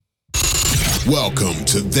Welcome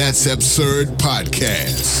to That's Absurd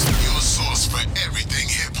Podcast, your source for everything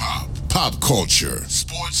hip-hop, pop culture,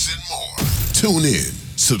 sports, and more. Tune in,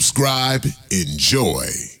 subscribe, enjoy.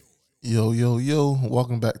 Yo.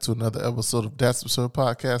 Welcome back to another episode of That's Absurd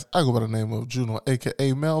Podcast. I go by the name of Juno,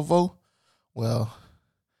 a.k.a. Melvo. Well,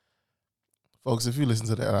 folks, if you listen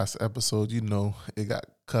to that last episode, you know it got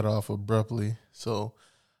cut off abruptly. So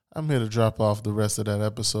I'm here to drop off the rest of that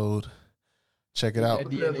episode. Check it out. At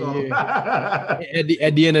the end of the year,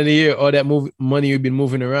 at the end of the year, all that money you've been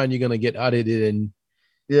moving around, you're gonna get audited and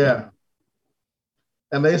yeah.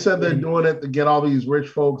 And they said they're doing it to get all these rich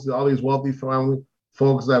folks, all these wealthy family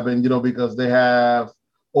folks that have been, because they have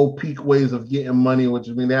opaque ways of getting money, which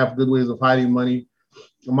I mean they have good ways of hiding money.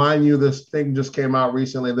 Mind you, this thing just came out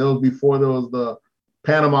recently. There was the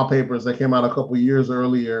Panama Papers that came out a couple years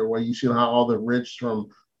earlier, where you see how all the rich from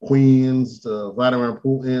Queens to Vladimir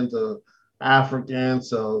Putin to Africans,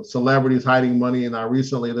 so celebrities hiding money. And now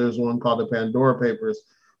recently there's one called the Pandora Papers,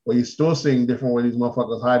 where you're still seeing different ways these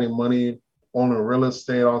motherfuckers hiding money, owning real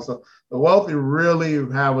estate. Also, the wealthy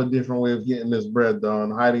really have a different way of getting this bread done,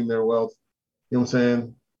 hiding their wealth, you know what I'm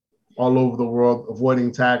saying, all over the world,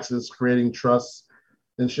 avoiding taxes, creating trusts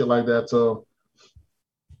and shit like that. So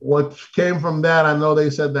what came from that, I know they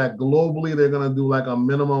said that globally they're going to do like a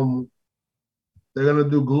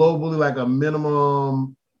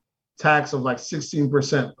minimum tax of like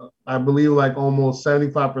 16%. I believe like almost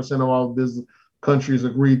 75% of all business countries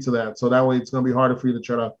agreed to that. So that way it's going to be harder for you to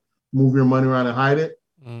try to move your money around and hide it.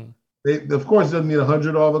 They, of course, doesn't need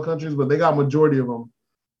 100 of all the countries, but they got majority of them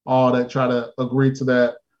all that try to agree to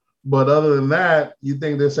that. But other than that, you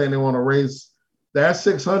think they're saying they want to raise that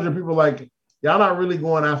 600 people? Like, y'all not really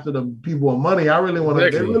going after the people with money. I really want to.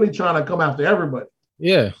 Exactly. They're really trying to come after everybody.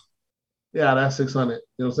 Yeah, that's 600. You know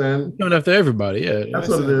what I'm saying? Coming after everybody. Yeah, that's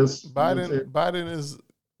what it is. Biden is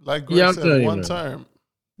like Greg said, one term.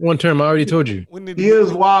 One term. I already told you. He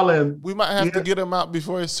is wilding. We might have to get him out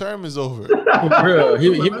before his term is over. Bro,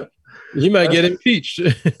 he might get impeached.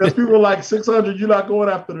 Because people are like 600. You're not going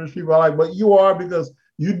after those people. Like, but you are, because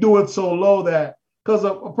you do it so low that. Because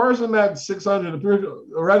a person that's 600,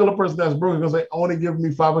 a regular person that's broke, because they only give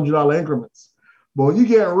me $500 increments. But when you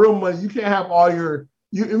get real money, you can't have all your.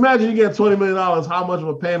 You imagine you get $20 million. How much of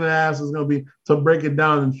a pain in the ass is going to be to break it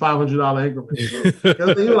down in $500 increments?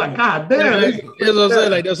 So you're like, God damn. That's what I'm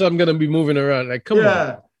saying. Like, that's what I'm going to be moving around. Like, come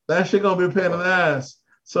on. That shit going to be a pain in the ass.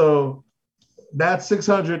 So that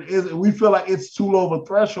 600 is. We feel like it's too low of a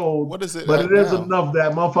threshold. What is it? But it is enough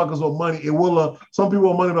that motherfuckers with money. It will. Some people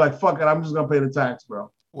with money be like, fuck it. I'm just going to pay the tax,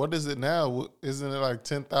 bro. What is it now? Isn't it like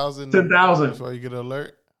 10,000? 10,000 before you get an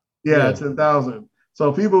alert. Yeah. 10,000.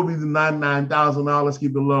 So people be $9,000,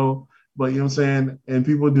 keep it low, but you know what I'm saying? And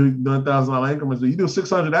people do $9,000 increments. So you do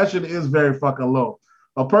 600, that shit is very fucking low.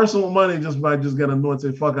 A person with money just might just get annoyed and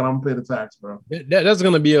say, fuck it, I'm gonna pay the tax, bro. That's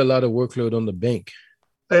gonna be a lot of workload on the bank.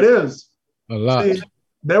 It is. A lot. See,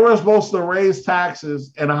 they were supposed to raise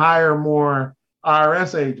taxes and hire more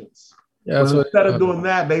IRS agents. Yeah, but instead of doing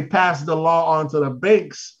that, they passed the law on to the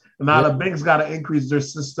banks. And now the banks got to increase their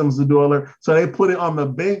systems to do alert. So they put it on the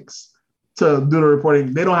banks to do the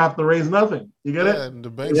reporting. They don't have to raise nothing. You get it? The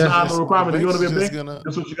bank it's not a requirement. You want to be a bank?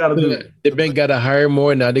 That's what you got to do. The bank got to hire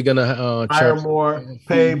more. Now they're going to hire more,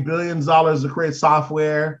 pay billions of dollars to create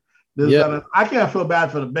software. I can't feel bad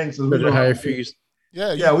for the banks. We know higher fees. We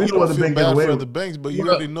know what the bank bad for the banks, but you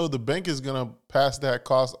already know the bank is going to pass that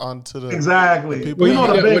cost on to the people. We know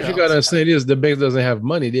what you got to understand is the bank doesn't have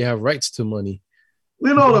money. They have rights to money.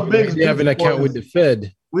 We know the banks. They have an account with the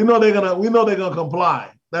Fed. We know they're gonna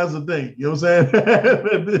comply. That's the thing. You know what I'm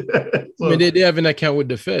saying? So, I mean, they have an account with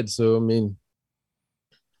the Fed. So, I mean.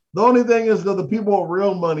 The only thing is that the people with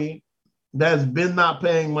real money that's been not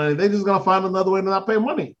paying money, they're just going to find another way to not pay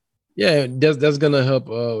money. Yeah, that's going to help,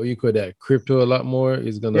 you call that, crypto a lot more.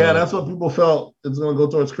 It's gonna. Yeah, that's what people felt. It's going to go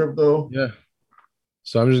towards crypto. Yeah.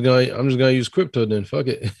 So I'm just gonna use crypto then. Fuck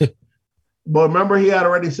it. But remember, he had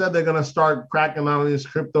already said they're going to start cracking down on these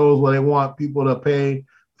cryptos where they want people to pay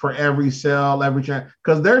for every sale,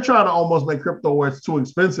 because they're trying to almost make crypto where it's too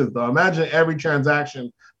expensive, though. Imagine every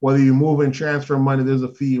transaction, whether you move and transfer money, there's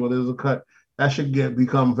a fee or there's a cut. That should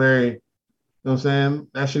become very, you know what I'm saying?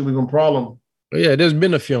 That should become a problem. But yeah, there's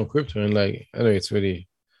been a few on crypto, and like, I know it's really,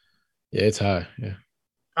 it's high. Yeah.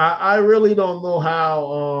 I really don't know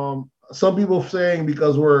how, some people saying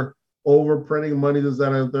because we're over printing money, this,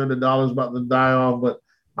 that, and the dollar's about to die off, but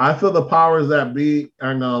I feel the powers that be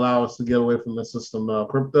aren't going to allow us to get away from the system.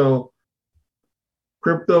 Crypto's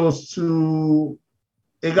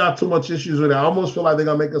it got too much issues with it. I almost feel like they're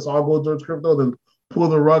going to make us all go towards crypto, then pull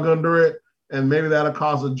the rug under it, and maybe that'll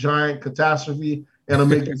cause a giant catastrophe, and it'll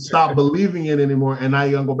make you stop believing it anymore. And now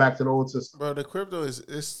you're gonna go back to the old system. Bro, the crypto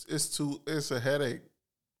it's a headache.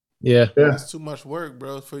 Yeah. It's too much work,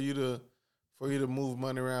 bro, for you to move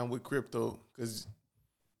money around with crypto because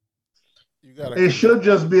you gotta. It should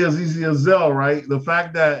just be as easy as Zelle, right? The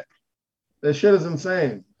fact that shit is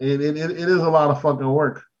insane. It is a lot of fucking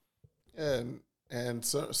work. And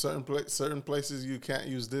certain places you can't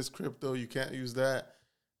use this crypto, you can't use that.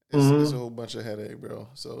 It's a whole bunch of headache, bro.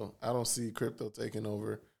 So I don't see crypto taking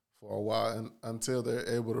over for a while until they're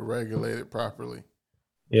able to regulate it properly.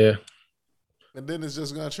 Yeah. And then it's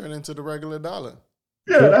just gonna turn into the regular dollar.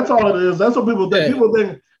 Yeah, that's all it is. That's what people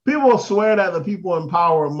think. People swear that the people in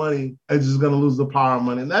power of money are just gonna lose the power of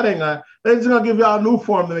money. And that ain't gonna, they're just gonna give y'all a new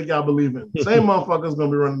form to make y'all believe in. Same motherfucker's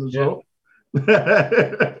gonna be running the show.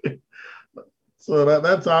 So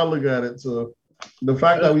that's how I look at it. So the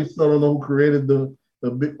fact that we still don't know who created the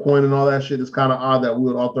Bitcoin and all that shit is kind of odd that we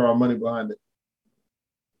would all throw our money behind it.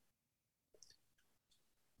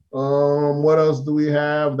 What else do we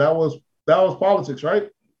have? That was politics, right?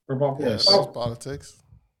 Yes, that was politics.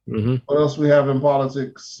 Mm-hmm. What else we have in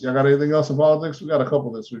politics? Y'all got anything else in politics? We got a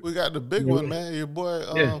couple this week. We got the big one, man. Your boy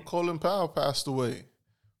Colin Powell passed away.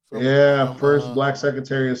 First Black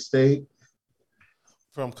Secretary of State.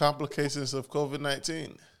 From complications of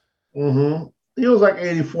COVID-19. Mm-hmm. He was like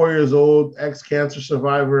 84 years old, ex-cancer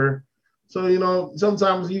survivor. So,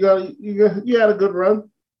 sometimes you had a good run.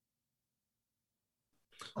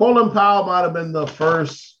 Colin Powell might have been the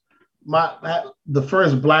first Black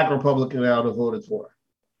Republican I would have voted for.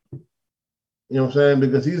 You know what I'm saying?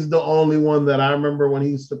 Because he's the only one that I remember when he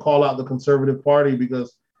used to call out the Conservative Party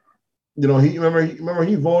because, he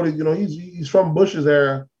voted, he's from Bush's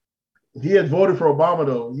era. He had voted for Obama,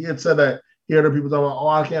 though. He had said that he heard people talking about,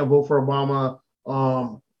 I can't vote for Obama.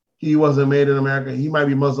 He wasn't made in America. He might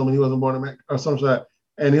be Muslim and he wasn't born in America or something like that.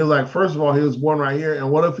 And he was like, first of all, he was born right here.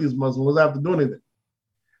 And what if he's Muslim? What does that have to do anything?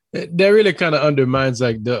 That really kind of undermines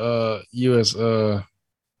like the U.S.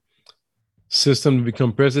 System to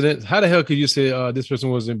become president. How the hell could you say this person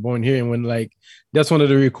wasn't born here? And when like that's one of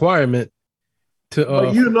the requirements to.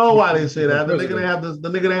 But you know why they say that? The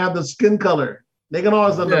nigga they have the skin color. They can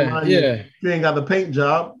always undermine you if you ain't got the paint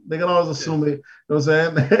job. They can always assume it. You know what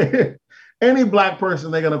I'm saying? Any Black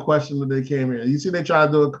person, they're going to question that they came here. You see, they try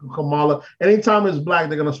to do a Kamala. Anytime it's Black,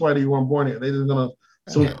 they're going to swear that you weren't born here. They're just going to.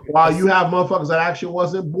 So while you have motherfuckers that actually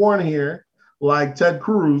wasn't born here, like Ted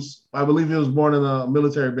Cruz, I believe he was born in a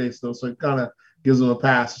military base, though, so it kind of gives him a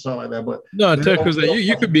pass or something like that. But no, Ted Cruz,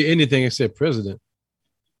 you could be anything except president.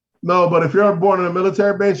 No, but if you're born in a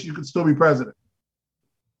military base, you could still be president.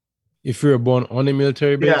 If you're born on a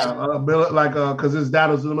military base? Yeah, because his dad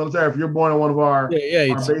was in the military. If you're born in one of our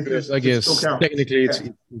bases, I guess technically it's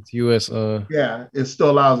U.S. it still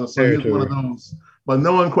allows us. So he's one of those. But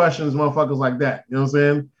no one questions motherfuckers like that. You know what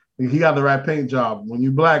I'm saying? He got the right paint job. When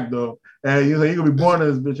you Black, though, and you could be born in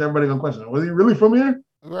this bitch, everybody gonna question him. Was he really from here?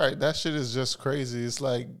 Right. That shit is just crazy. It's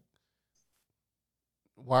like,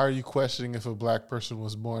 why are you questioning if a Black person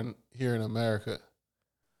was born here in America?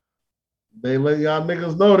 They let y'all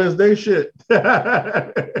niggas know this they shit.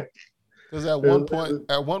 Because at one point,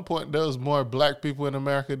 there was more Black people in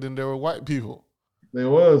America than there were white people. There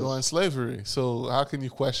was during slavery. So how can you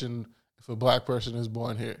question if a Black person is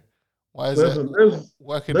born here? Why is there's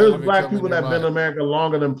Black people that have been in America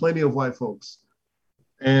longer than plenty of white folks,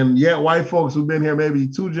 and yet white folks who've been here maybe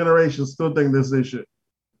 2 generations still think this is shit.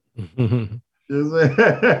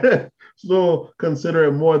 Still consider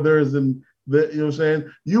it more theirs than. You know what I'm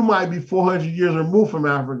saying? You might be 400 years removed from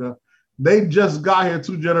Africa. They just got here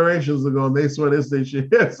 2 generations ago and they swear this they shit.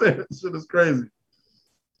 This shit is crazy.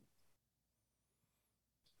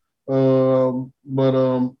 Colin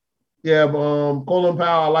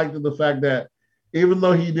Powell, I liked the fact that even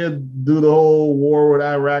though he did do the whole war with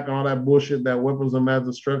Iraq and all that bullshit, that weapons of mass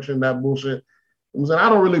destruction, that bullshit, I'm saying I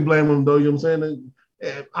don't really blame him though. You know what I'm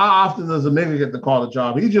saying? How often does a nigga get to call the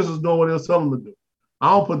job? He just is doing what he was telling him to do. I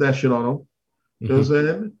don't put that shit on him. You know what I'm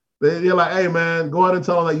saying? They're like, hey, man, go ahead and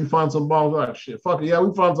tell them that you found some bombs. Like, shit, fuck it. Yeah,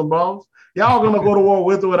 we found some bombs. Y'all going to go to war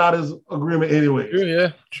with or without his agreement anyway.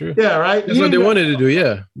 True. Yeah, right? That's what they wanted to do,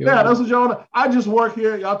 yeah. Yeah, that's what y'all want. I just work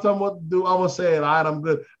here. Y'all tell me what to do. I'm going to say it. All right, I'm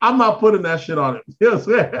good. I'm not putting that shit on him. You know what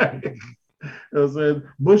I'm saying? You know what I'm saying?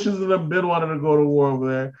 Bush's and them been wanting to go to war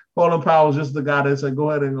over there. Colin Powell's just the guy that said, go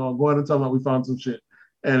ahead and tell them that we found some shit.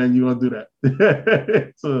 And then you're going to do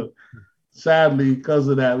that. So, sadly, because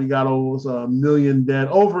of that, we got over a million dead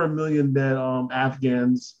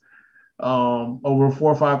Afghans, over 4,000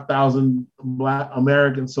 or 5,000 Black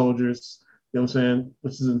American soldiers, you know what I'm saying,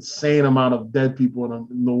 which is an insane amount of dead people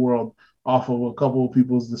in the world off of a couple of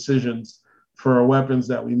people's decisions for weapons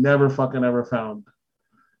that we never fucking ever found.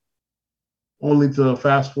 only to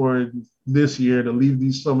fast forward this year to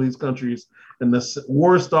leave some of these countries and the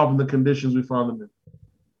worst off in the conditions we found them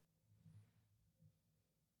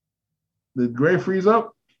in. Did Gray freeze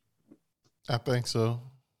up? I think so.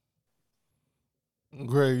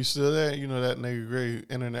 Gray, you still there? You know that nigga Gray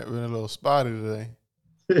internet been a little spotty today.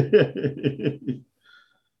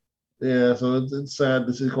 Yeah, so it's sad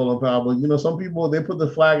to see Colin Powell. But, some people, they put the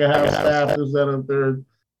flag at half staff, this, that, and third.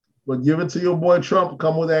 But give it to your boy Trump,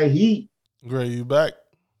 come with that heat. Gray, you back?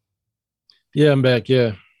 Yeah, I'm back,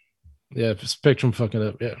 yeah. Yeah, Spectrum fucking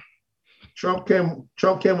up, yeah. Trump came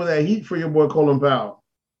with that heat for your boy Colin Powell.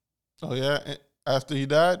 Oh, yeah? After he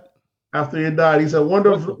died? After he died, he said,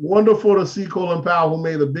 wonderful to see Colin Powell, who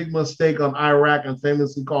made a big mistake on Iraq and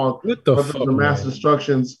famously called the mass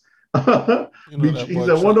destructions. He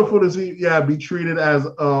said, wonderful to see, be treated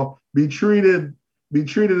in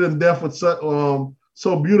death with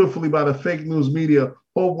so beautifully by the fake news media.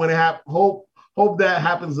 Hope that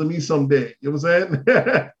happens to me someday. You know what I'm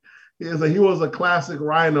saying? He was a classic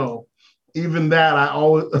rhino. Even that, I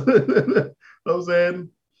always, you know what I'm saying?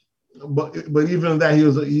 But even that,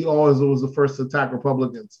 he always was the first to attack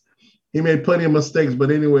Republicans. He made plenty of mistakes,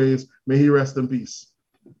 but anyways, may he rest in peace.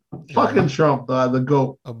 Yeah. Fucking Trump, the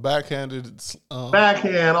GOAT. A backhanded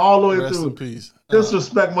backhand all the way rest through. In peace.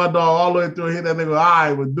 Disrespect my dog all the way through. Hit that nigga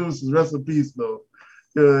eye with deuces. Rest in peace, though.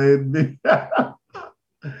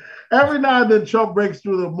 Every now and then, Trump breaks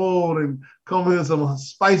through the mold and comes with some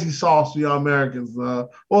spicy sauce for y'all Americans. What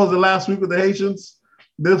was it last week with the Haitians?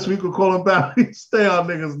 This week with Colin Powell. Stay on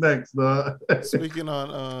niggas next. Speaking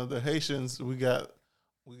on the Haitians, we got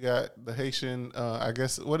the Haitian. I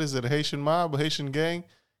guess what is it? A Haitian mob, a Haitian gang,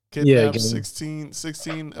 kidnapped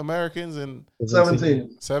 16 Americans and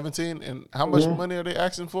 17. And how much money are they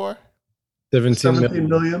asking for? 17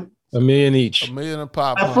 million. $1 million each. $1 million a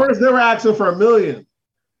pop. At first, they were asking for $1 million.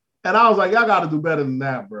 And I was like, y'all got to do better than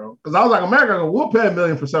that, bro. Because I was like, America, we'll pay $1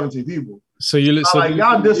 million for 17 people. So you listen, like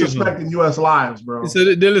y'all disrespecting U.S. lives, bro. So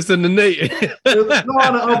they listen to Nate. It's going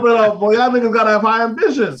to up it up, boy. Y'all niggas gotta have high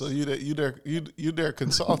ambitions. So you their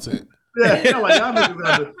consultant. Yeah, like y'all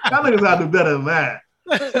niggas gotta do better than that.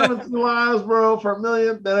 17 lives, bro, for $1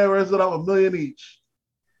 million. Then they raised it up $1 million each.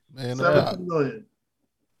 Man, 17 million.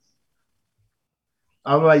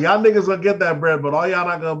 I'm like, y'all niggas gonna get that bread, but all y'all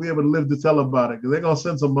not gonna be able to live to tell about it because they're gonna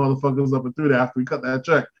send some motherfuckers up and through there after we cut that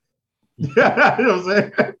check. Yeah, you know what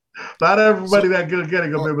I'm saying? Not everybody that good get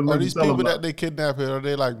it gonna be able to live these to tell people about that they kidnap, are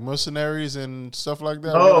they like mercenaries and stuff like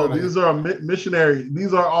that? No, these are missionaries.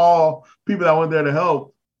 These are all people that went there to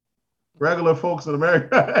help regular folks in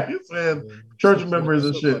America. You're saying church members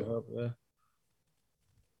and shit.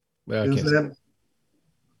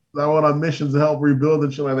 That went on missions to help rebuild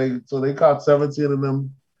and shit like that. So they caught 17 of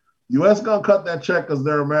them. U.S. gonna cut that check because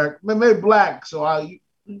they're American. I mean, they're black, so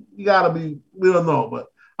you gotta be. We don't know, but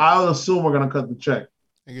I'll assume we're gonna cut the check.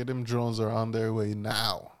 Nigga, them drones are on their way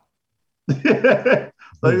now. But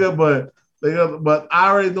I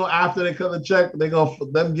already know after they cut the check,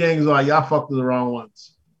 them gangs are like, y'all fucked with the wrong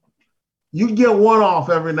ones. You can get one off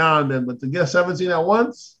every now and then, but to get 17 at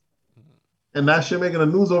once, and that shit making the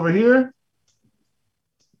news over here.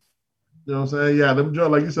 You know what I'm saying? Yeah, them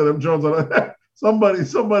drones, like you said, them drones are somebody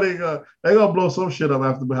they gonna blow some shit up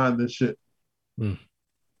after behind this shit.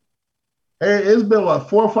 Hey, it's been 4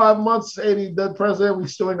 or 5 months, 80 dead president. We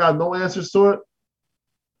still ain't got no answers to it.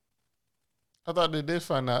 I thought they did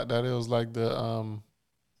find out that it was like the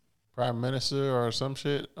prime minister or some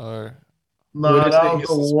shit, or no, that was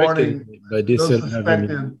a warning. But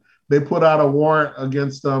they put out a warrant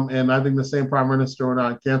against them, and I think the same prime minister went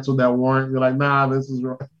out and canceled that warrant. You're like, nah, this is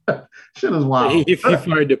wrong. Shit is wild. If he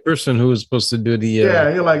fired the person who was supposed to do the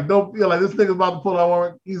you're like, don't. You're like, this nigga's about to pull out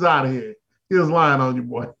warrant. He's out of here. He was lying on you,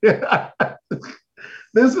 boy.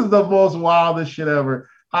 This is the most wildest shit ever.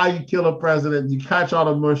 How you kill a president, you catch all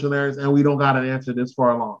the mercenaries, and we don't got an answer this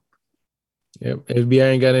far along. Yep, FBI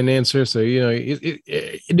ain't got an answer, so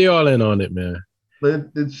they're all in on it, man.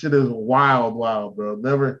 This shit is wild, bro.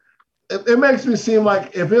 Never. It makes me seem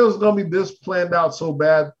like if it was gonna be this planned out so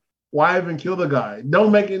bad, why even kill the guy? It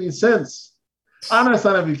don't make any sense. I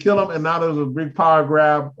understand if you kill him and now there's a big power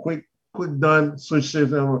grab, quick done, switch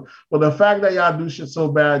shit over. But the fact that y'all do shit so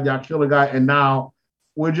bad, y'all kill a guy, and now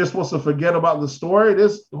we're just supposed to forget about the story.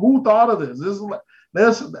 Who thought of this? This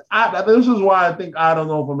is why I think I don't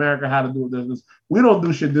know if America had to do with this. We don't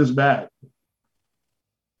do shit this bad.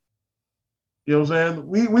 You know what I'm saying?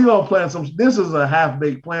 We gonna plan this is a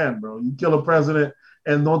half-baked plan, bro. You kill a president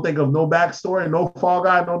and don't think of no backstory, no fall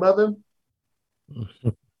guy, no nothing.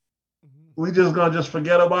 We just gonna just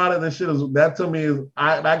forget about it. This shit is that to me is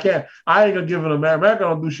I can't I ain't gonna give it America. America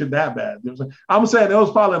don't do shit that bad. You know what I'm saying it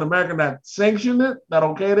was probably an American that sanctioned it, that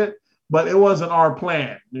okayed it, but it wasn't our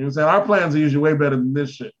plan. You know what I'm saying? Our plans are usually way better than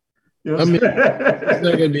this shit. You know what I'm saying? It's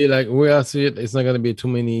not gonna be like where I see it. It's not gonna be too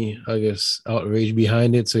many, I guess, outrage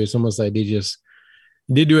behind it. So it's almost like they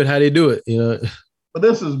do it how they do it. You know. But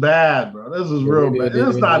this is bad, bro. This is real bad.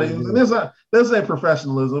 This ain't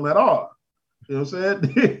professionalism at all. You know what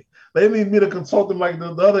I'm saying? They need me to consult them like the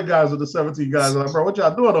other guys with the 17 guys. I'm like, bro, what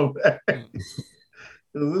y'all doing over there?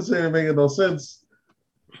 This ain't making no sense.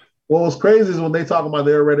 What was crazy is when they talk about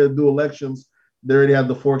they're ready to do elections, they already have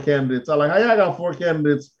the 4 candidates. I'm like, how y'all got 4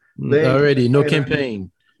 candidites? Already, no campaign.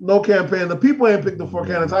 No campaign. The people ain't picked the 4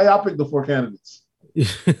 candidates. How y'all pick the 4 candidates?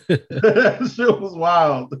 That shit was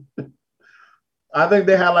wild. I think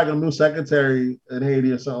they had like a new secretary in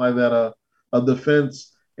Haiti or something like that, a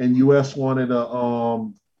defense, and U.S. wanted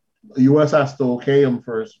U.S. has to okay him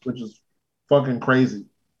first, which is fucking crazy.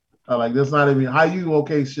 Like that's not even how you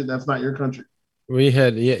okay shit. That's not your country. We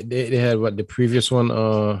had they had what the previous one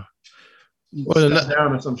stepped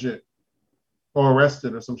down or some shit, or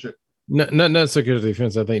arrested or some shit. Not Secretary of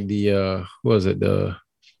Defense. I think the what was it the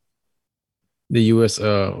U.S.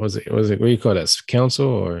 was it what do you call that, council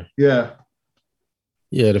or yeah.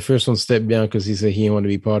 The first one stepped down because he said he didn't want to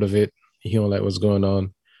be part of it. He don't like what's going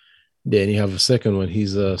on. Then you have a second one.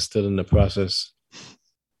 He's still in the process.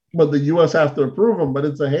 But the U.S. has to approve him. But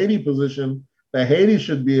it's a Haiti position that Haiti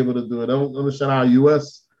should be able to do it. I don't understand how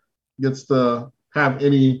U.S. gets to have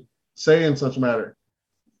any say in such matter.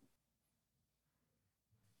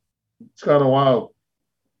 It's kind of wild.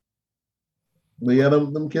 But yeah,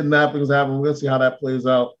 them kidnappings happen. We're going to see how that plays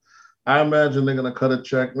out. I imagine they're going to cut a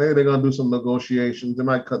check. Maybe they're going to do some negotiations. They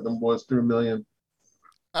might cut them boys $3 million.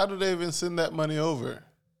 How do they even send that money over?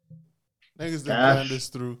 Niggas didn't plan this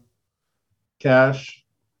through. Cash.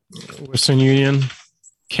 Western Union.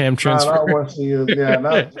 Cam transfer. Not Western Union. Yeah,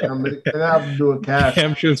 they have to do a cash.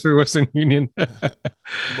 Cam transfer Western Union.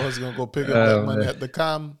 Boys going to go pick up that money at the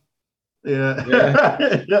com. Yeah.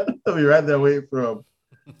 They'll be right there waiting for them.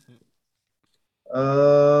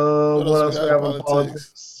 What else we have in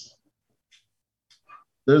politics?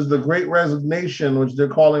 There's the Great Resignation, which they're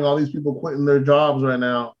calling all these people quitting their jobs right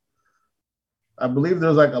now. I believe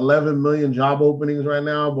there's like 11 million job openings right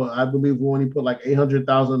now, but I believe we only put like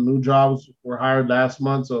 800,000 new jobs were hired last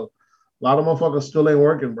month. So a lot of motherfuckers still ain't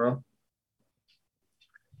working, bro.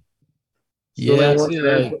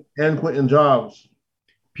 And quitting jobs.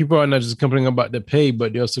 People are not just complaining about the pay,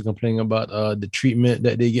 but they're also complaining about the treatment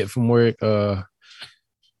that they get from work. What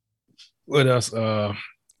else?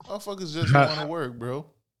 Motherfuckers just want to work, bro.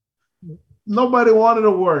 Nobody wanted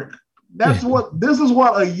to work. This is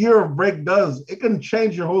what a year of break does. It can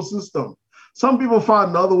change your whole system. Some people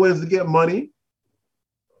find other ways to get money.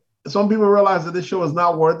 Some people realize that this show is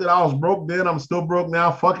not worth it. I was broke then. I'm still broke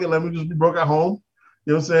now. Fuck it. Let me just be broke at home.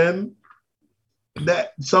 You know what I'm saying?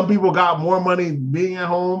 That some people got more money being at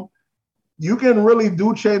home. You can really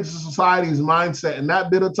do change the society's mindset in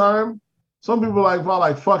that bit of time. Some people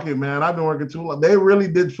like fuck it, man. I've been working too long. They really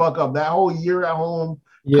did fuck up that whole year at home.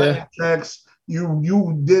 Yeah, checks.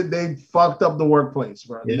 They fucked up the workplace,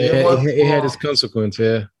 bro. Yeah, it had its consequence.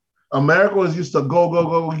 Yeah, America was used to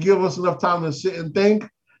go. Give us enough time to sit and think,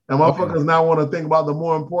 and motherfuckers now want to think about the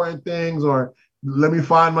more important things, or let me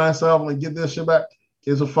find myself and get this shit back.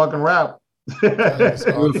 It's a fucking wrap.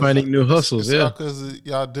 We're finding new hustles. It's yeah, because of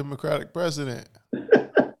y'all Democratic president.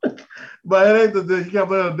 But it ain't you can't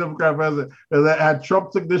blame the Democrat president. Because had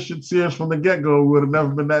Trump took this shit serious from the get-go, we would have never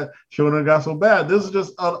been that shit wouldn't have got so bad. This is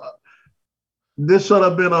just this should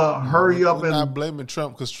have been a hurry up. We're not blaming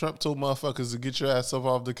Trump because Trump told motherfuckers to get your ass up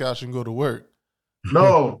off the couch and go to work.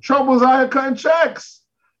 No, Trump was out here cutting checks.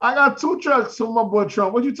 I got 2 checks from my boy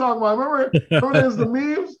Trump. What you talking about? Remember there's the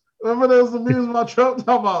memes? Remember there's the memes about Trump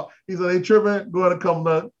talking about he said they tripping, go ahead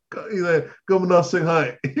and he said come up sing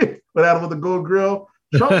high. But Adam with the gold grill.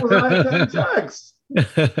 Trump was out here cutting checks.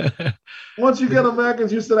 Once you get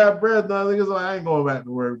Americans used to that bread, now niggas like, I ain't going back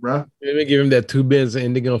to work, bro. Let me give him that 2 bands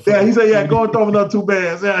and they're gonna. Yeah, he said, yeah, go and throw him another 2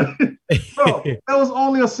 bands. Yeah, bro, there was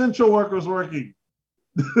only essential workers working.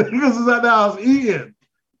 Niggas is at the house eating,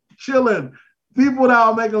 chilling. People that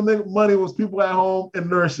were making money was people at home and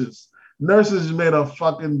nurses. Nurses made a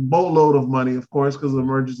fucking boatload of money, of course, because of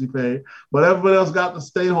emergency pay. But everybody else got to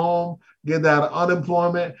stay home, get that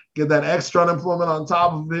unemployment, get that extra unemployment on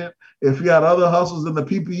top of it. If you had other hustles and the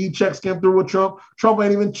PPE checks came through with Trump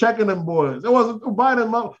ain't even checking them boys. It wasn't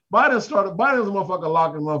Biden. Biden's a motherfucker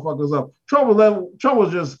locking motherfuckers up. Trump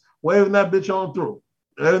was just waving that bitch on through.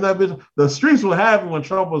 And that bitch, the streets were happy when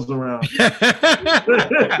Trump was around.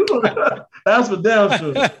 That's for damn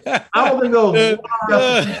sure. I don't think there was one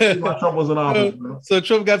arrest when Trump was in office, bro. So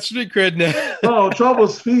Trump got street cred now. No, Trump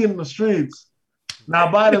was feeding the streets.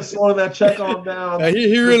 Now Biden's slowing that check on down.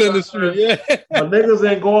 He really in the street, yeah. But niggas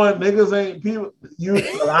ain't going. Niggas ain't people.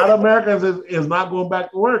 A lot of Americans is not going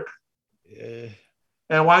back to work. Yeah.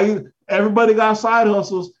 And everybody got side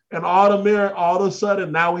hustles, and all of a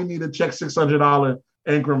sudden now we need to check $600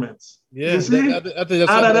 increments. Yeah, you see? I think that's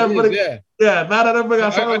now that everybody, now that everybody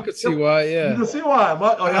got I could see why. Yeah, you can see why.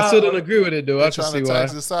 I still don't agree with it though. I can see why.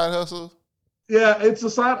 The side hustle. Yeah, it's a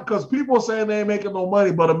side because people saying they ain't making no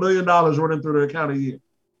money, but $1 million running through their account a year. You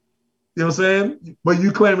know what I'm saying? But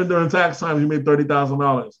you claiming during tax time you made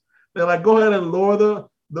 $30,000. They're like, go ahead and lower the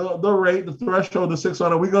rate, the threshold to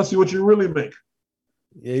 600. We're gonna see what you really make.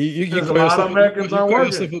 Yeah, you a lot of Americans aren't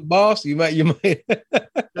working. A boss, you might. You know what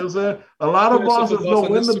I'm saying? A lot of bosses know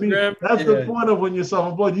when to be. That's the point of when you're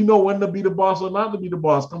self-employed. You know when to be the boss or not to be the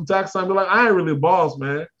boss. Come tax time, you're like, I ain't really a boss,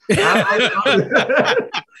 man.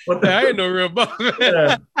 But I ain't no real boss.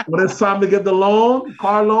 Yeah. When it's time to get the loan,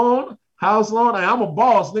 car loan, house loan, hey, I'm a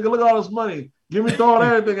boss, nigga. Look at all this money. Give me throwing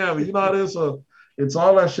everything at me. You know how it is. So it's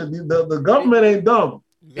all that shit. The government ain't dumb.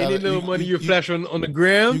 Any little money you flash on the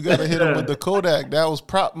gram, you gotta hit them with the Kodak. That was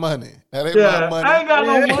prop money. That ain't my money. I ain't got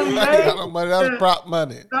no money. I ain't got no money. That was prop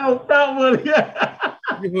money. That was prop money. Yeah.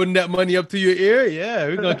 You holding that money up to your ear? Yeah,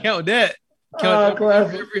 we're gonna count that. Count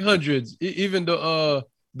every hundreds, even the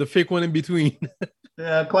fake one in between.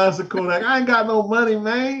 Yeah, classic Kodak. I ain't got no money,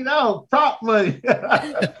 man. That was prop money.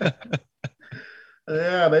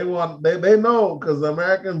 Yeah, they know because the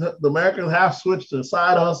Americans have switched to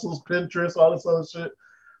side hustles, Pinterest, all this other shit.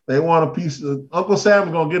 They want a piece of Uncle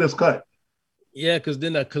Sam's gonna get his cut. Yeah, because they're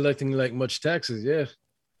not collecting like much taxes. Yeah,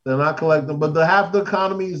 they're not collecting, but half the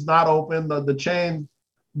economy is not open. The chain,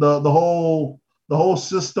 the whole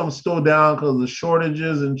system's still down because of the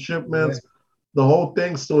shortages and shipments. Yeah. The whole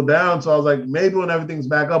thing's still down. So I was like, maybe when everything's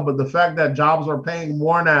back up, but the fact that jobs are paying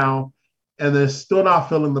more now and they're still not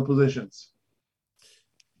filling the positions.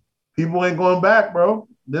 People ain't going back, bro.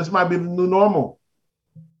 This might be the new normal.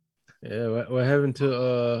 Yeah, what happened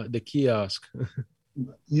to the kiosk?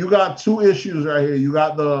 You got two issues right here. You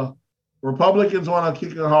got the Republicans want to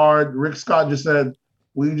kick it hard. Rick Scott just said,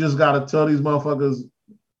 we just got to tell these motherfuckers,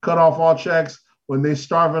 cut off all checks. When they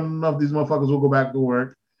starving enough, these motherfuckers will go back to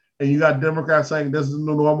work. And you got Democrats saying this is the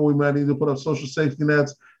new normal. We might need to put up social safety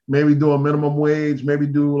nets, maybe do a minimum wage, maybe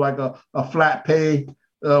do like a flat pay,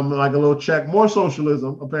 like a little check. More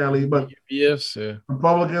socialism, apparently. But yes, yeah.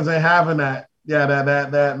 Republicans ain't having that. Yeah,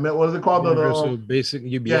 that what is it called? Universal basic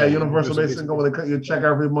UBI. Yeah, universal basic income where they cut your check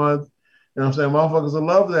every month. You know what I'm saying? Motherfuckers will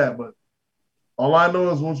love that. But all I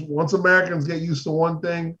know is once Americans get used to one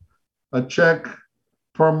thing, a check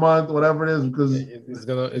per month, whatever it is, because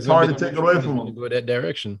it's hard to take it away from them. Go that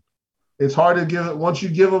direction. It's hard to give it. Once you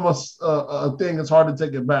give them a thing, it's hard to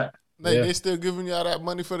take it back. They still giving y'all that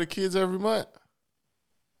money for the kids every month?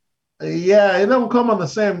 Yeah, it don't come on the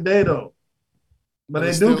same day though. But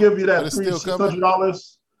they do give you that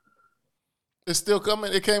 $600. It's still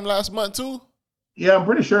coming. It came last month too. Yeah, I'm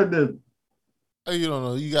pretty sure it did. Oh, you don't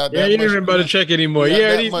know. You got that. You ain't even about to check anymore.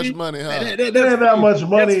 Yeah, that much money, huh? That ain't that much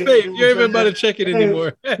money. You ain't even about to check it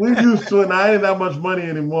anymore. We used to it. Now, I ain't that much money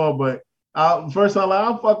anymore. But first,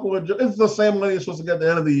 I'm fucking with. It's the same money you're supposed to get at the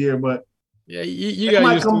end of the year, but. Yeah, you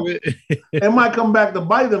got used to it. It might come back to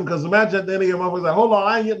bite them because imagine at the end of your month, it's like, hold on,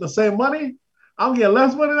 I ain't getting the same money. I'm getting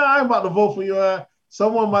less money now. I ain't about to vote for your.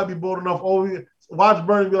 Someone might be bold enough. Watch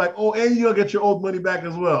Bernie be like, oh, and you'll get your old money back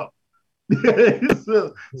as well.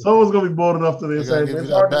 Someone's gonna be bold enough to say it's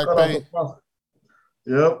hard to cut off the faucet.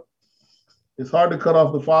 Yep, it's hard to cut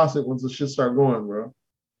off the faucet once the shit start going, bro.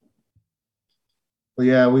 But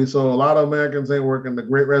yeah, so a lot of Americans ain't working. The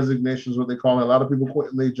Great Resignation is what they call it. A lot of people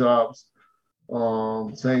quitting their jobs,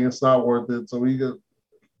 saying it's not worth it. So we're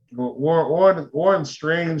in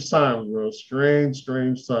strange times, bro. Strange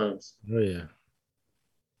times. Oh yeah.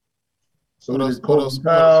 So what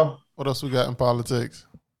else we got in politics?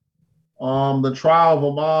 The trial of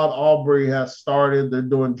Ahmaud Arbery has started. They're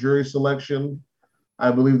doing jury selection. I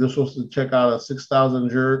believe they're supposed to check out 6,000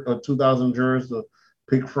 jurors or 2,000 jurors to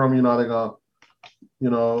pick from. They're gonna,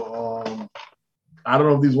 I don't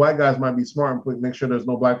know if these white guys might be smart and make sure there's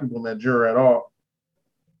no black people in that jury at all.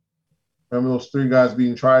 Remember those 3 guys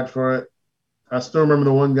being tried for it? I still remember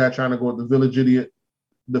the one guy trying to go with the village idiot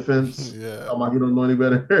defense. Yeah. He don't know any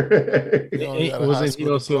better.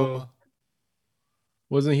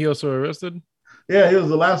 Wasn't he also arrested? Yeah, he was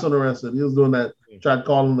the last one arrested. He was doing that, tried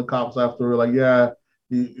calling the cops after, like, yeah,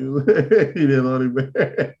 he didn't know any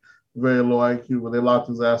better. very low IQ, but they locked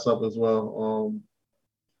his ass up as well.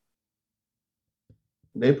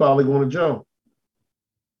 They probably going to jail.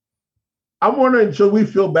 I'm wondering, should we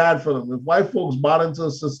feel bad for them? If white folks bought into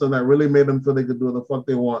a system that really made them feel they could do what the fuck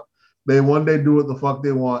they want, they one day do what the fuck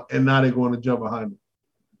they want, and now they're going to jail behind it.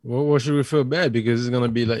 Well, what should we feel bad? Because it's gonna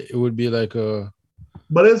be like, it would be like a.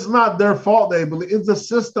 But it's not their fault. They believe it's a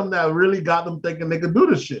system that really got them thinking they could do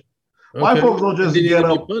this shit. Okay. White folks don't just get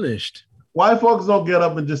up. Punished. White folks don't get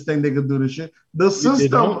up and just think they could do this shit. The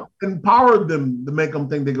system empowered them to make them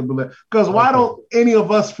think they could believe. Because why don't any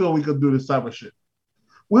of us feel we could do this type of shit?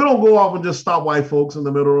 We don't go off and just stop white folks in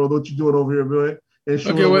the middle of what you doing over here, Billy.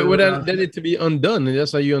 Okay, well, that need to be undone, and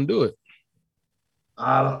that's how you undo it.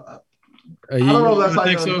 I don't know if that's how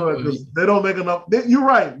you undo it, because they don't make enough. You're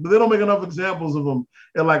right, but they don't make enough examples of them.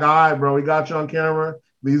 They're like, all right, bro, we got you on camera.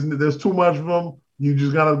 There's too much of them. You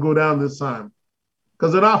just got to go down this time.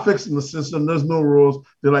 Because they're not fixing the system. There's no rules.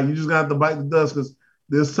 They're like, you just got to bite the dust because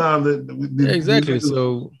this time exactly.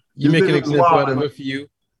 So you make an example out of a few,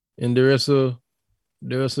 and the rest will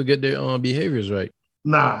get their own behaviors right.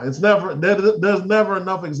 Nah, it's never. There's never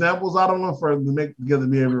enough examples out of them for them to get the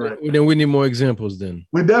behavior right. Then we need more examples. Then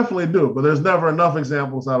we definitely do, but there's never enough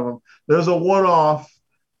examples out of them. There's a one-off,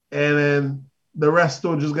 and then the rest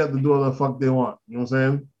still just get to do what the fuck they want. You know what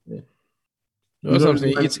I'm saying? Yeah. No, that's what I'm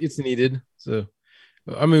saying. It's needed. So.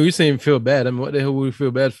 I mean, we're saying feel bad. I mean, what the hell would we feel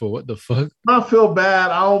bad for? What the fuck? I feel bad.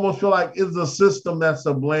 I almost feel like it's the system that's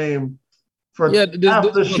to blame for half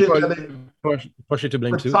the shit that they to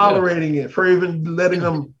blame too. Tolerating it, for even letting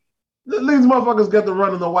them. These motherfuckers get to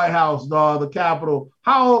run in the White House, the Capitol.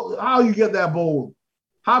 How you get that bold?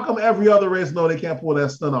 How come every other race know they can't pull that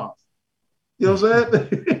stunt off? You know what I'm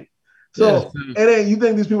saying? So, and then you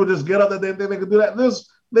think these people just get up that they think they can do that?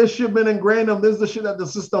 This shit been ingrained in them. This is the shit that the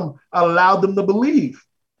system allowed them to believe.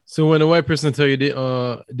 So when a white person tell you they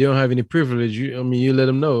don't have any privilege, you let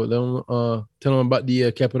them know. Let them tell them about the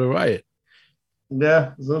Capitol riot.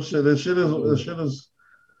 Yeah, so shit. The shit is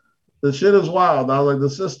wild. I was like, the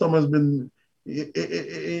system has been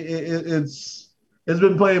it's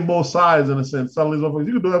been playing both sides in a sense. Some of these motherfuckers,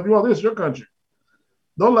 you can do whatever you want. This is your country.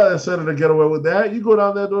 Don't let a senator get away with that. You go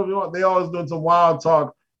down there, do whatever you want. They always doing some wild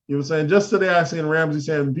talk. You know what I'm saying? Just today I seen Ramsey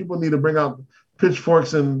saying people need to bring out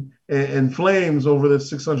pitchforks and flames over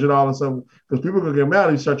this $600 something because people could get mad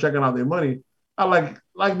if you start checking out their money. I like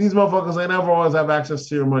these motherfuckers ain't never always have access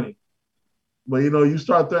to your money. But you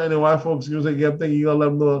start threatening white folks, you keep thinking you're gonna let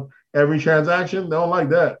them know every transaction. They don't like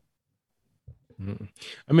that.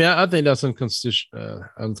 I mean, I think that's unconstitutional.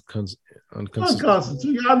 Unconstitutional.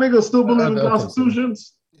 Y'all niggas still believe in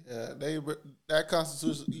constitutions? Yeah, that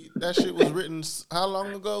constitution, that shit was written how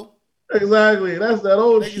long ago? Exactly. That's that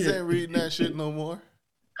old shit. Niggas ain't reading that shit no more.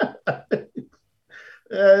 Yeah,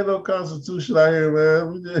 ain't no constitution out here,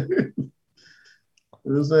 man.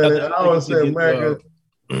 I always say America.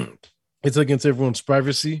 It's against everyone's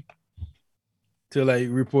privacy to like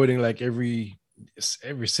reporting like every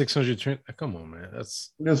 600. Come on, man.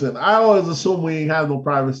 Listen. I always assume we ain't have no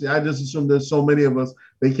privacy. I just assume there's so many of us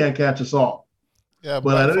they can't catch us all. Yeah,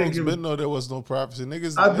 but I didn't know there was no privacy.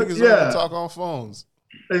 Niggas only talk on phones.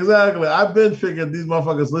 Exactly. I've been figuring these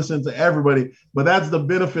motherfuckers listen to everybody, but that's the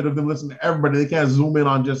benefit of them listening to everybody. They can't zoom in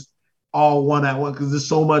on just all one at one because there's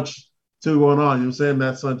so much going on. You know what I'm saying?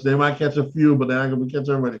 That's such. They might catch a few, but they're not gonna catch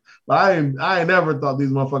everybody. But I ain't never thought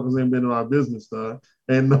these motherfuckers ain't been in our business, though.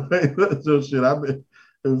 Ain't no so shit. I've been.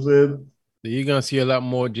 You know what I'm saying? You're gonna see a lot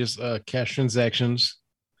more just cash transactions.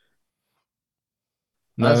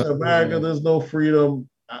 I said, America, there's no freedom.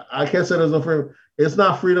 I can't say there's no freedom. It's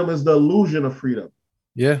not freedom. It's the illusion of freedom.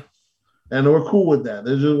 Yeah. And we're cool with that.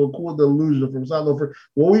 We're cool with the illusion of freedom. It's not no freedom.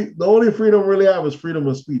 The only freedom we really have is freedom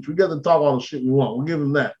of speech. We get to talk all the shit we want. We'll give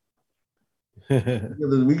them that.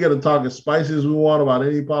 We get to talk as spicy as we want about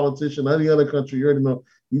any politician, any other country. You already know.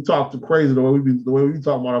 You talk too crazy the way we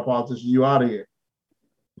talk about our politicians. You out of here.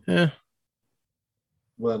 Yeah.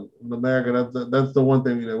 But in America, that's the one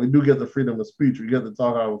thing we do get the freedom of speech. We get to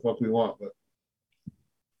talk however the fuck we want. But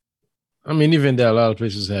I mean, even there, a lot of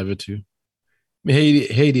places have it too. I mean,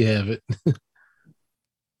 Haiti have it.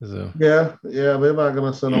 So yeah, they're not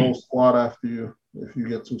gonna send a whole squad after you if you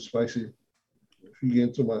get too spicy. If you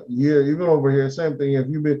get too much, even over here, same thing. If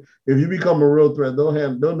you become a real threat,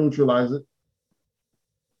 they'll neutralize it.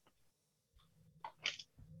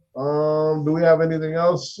 Do we have anything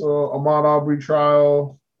else? Ahmaud Arbery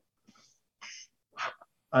trial.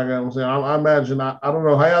 I imagine. I don't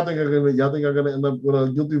know how y'all think are gonna end up with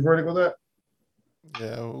a guilty verdict with that.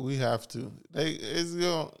 Yeah, we have to.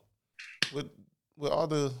 With all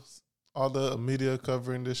the media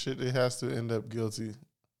covering this shit, it has to end up guilty.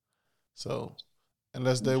 So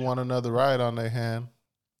unless they want another ride on their hand.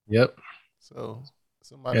 Yep. So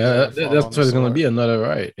somebody that's what it's going to be, another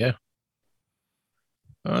ride. Yeah.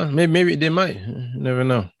 Maybe they might. You never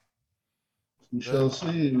know. We shall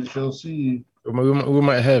see. We shall see. We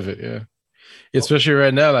might have it. Yeah. Especially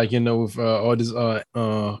right now, like, with all this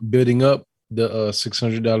building up the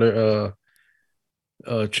 $600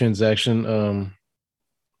 transaction.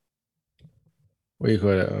 What do you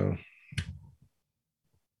call it?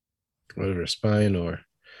 Whatever, spine or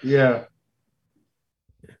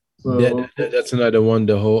So that's another one.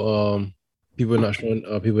 The whole people not showing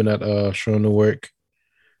the work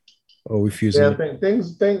or refusing. Yeah, I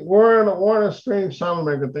think we're in a strange time,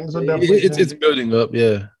 America. Things are definitely it's building up.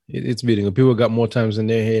 Yeah, it's building up. People got more times in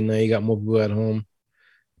their head now. You got more people at home.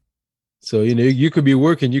 So you could be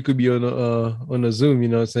working, you could be on a Zoom. You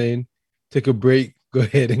know what I'm saying? Take a break. Go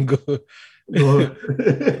ahead and go.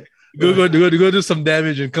 Go do some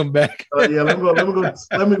damage and come back. Yeah, let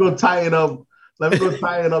me go tighten up. Let me go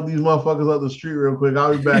tighten up these motherfuckers up the street real quick.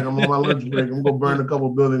 I'll be back. I'm on my lunch break. I'm gonna burn a couple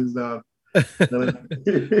buildings down.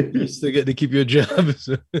 You still get to keep your job.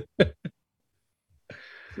 So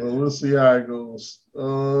we'll see how it goes.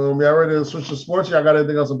 Y'all ready to switch to sports? Y'all got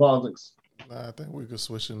anything else in politics? Nah, I think we could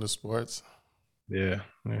switch into sports. Yeah.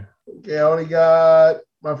 Okay, I only got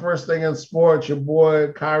my first thing in sports. Your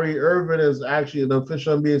boy Kyrie Irving is actually the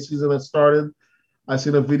official NBA season has started. I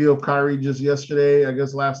seen a video of Kyrie just yesterday, I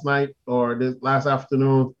guess last night or this last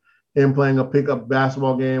afternoon, him playing a pickup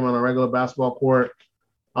basketball game on a regular basketball court.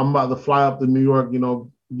 I'm about to fly up to New York,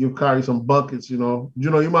 give Kyrie some buckets, you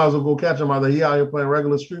might as well go catch him out there. He out here playing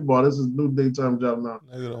regular street ball. This is new daytime job now.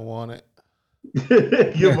 They don't want it.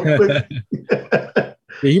 Give him a quick.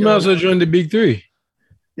 He might as well join the big three.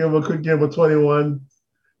 Give him a quick game of 21.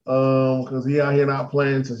 Because he out here not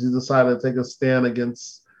playing since he decided to take a stand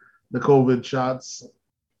against the COVID shots.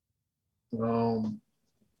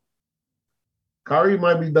 Kyrie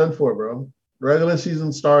might be done for, bro. Regular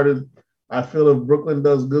season started. I feel if Brooklyn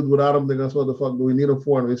does good without him, they're gonna say, what the fuck do we need him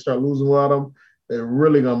for? And they start losing without him, they're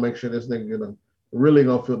really gonna make sure this nigga really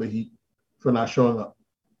gonna feel the heat for not showing up.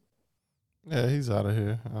 Yeah, he's out of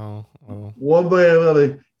here. One way or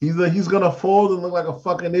another, he's gonna fold and look like a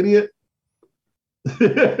fucking idiot.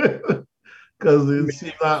 Because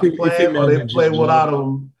he's not playing or they play without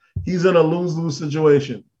him. He's in a lose-lose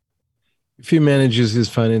situation. If he manages his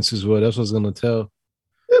finances well, that's what's gonna tell.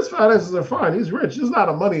 His finances are fine. He's rich. It's not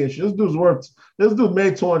a money issue. This dude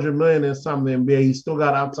made $200 million in his time in the NBA. He still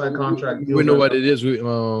got outside contract deals. We know what it is with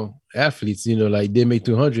athletes. Like they make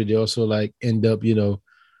 200, they also like end up,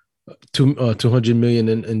 $200 million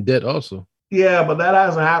in debt also. Yeah, but that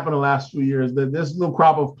hasn't happened in the last few years. This new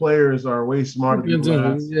crop of players are way smarter than the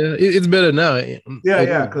last. Yeah, it's better now.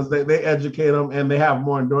 Yeah, because they educate them and they have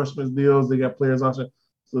more endorsements deals. They got players on so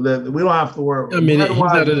that we don't have to worry. I mean, he's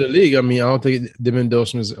out of the league. I mean, I don't think them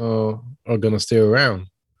endorsements are going to stay around.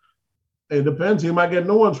 It depends. He might get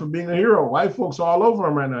new ones for being a hero. White folks are all over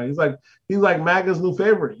him right now. He's like MAGA's new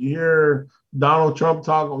favorite. You hear Donald Trump Jr.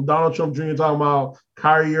 talking about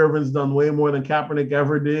Kyrie Irving's done way more than Kaepernick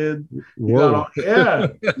ever did.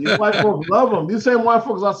 These white folks love him. These same white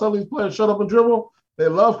folks I tell these players shut up and dribble. They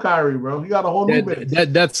love Kyrie, bro. He got a whole new base.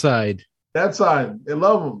 That side. That side. They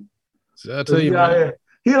love him. So I tell you, man.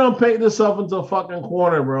 He done paint himself into a fucking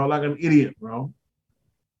corner, bro, like an idiot, bro.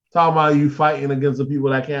 Talking about you fighting against the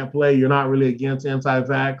people that can't play. You're not really against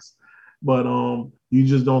anti-vax, but you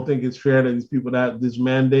just don't think it's fair that these people that this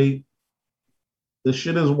mandate. The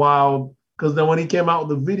shit is wild. Because then when he came out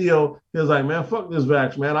with the video, he was like, man, fuck this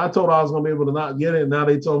vax, man. I told I was going to be able to not get it. Now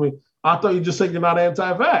they told me, I thought you just said you're not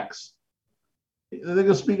anti-vax. The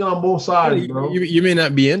nigga speaking on both sides, bro. You may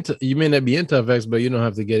not be anti-vax, but you don't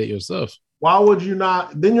have to get it yourself. Why would you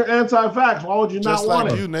not? Then you're anti-vax. Why would you just not like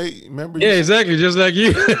want you, it? Nate. Remember? Yeah, exactly. Just like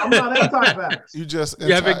you. I'm not anti-vax. You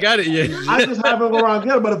haven't got it yet. I just haven't gone around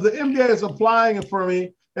get it. But if the NBA is applying it for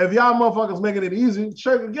me, if y'all motherfuckers making it easy,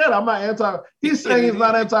 sure, get it. I'm not anti. He's saying he's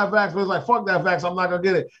not anti-vax, but he's like, fuck that vax. I'm not gonna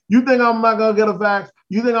get it. You think I'm not gonna get a vax?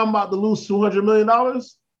 You think I'm about to lose $200 million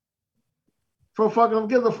for fucking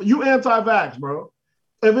you anti-vax, bro?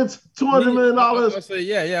 If it's $200 million, I say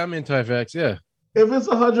yeah, I'm anti-vax. Yeah. If it's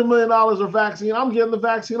 $100 million of vaccine, I'm getting the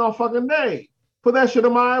vaccine on fucking day. Put that shit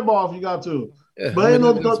in my eyeball if you got to. Yeah, but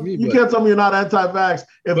you can't tell me you're not anti-vax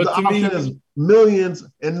if the option is millions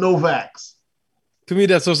and no vax. To me,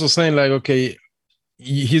 that's also saying like, okay,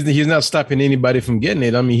 he's not stopping anybody from getting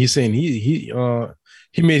it. I mean, he's saying he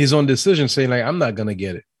made his own decision, saying like, I'm not gonna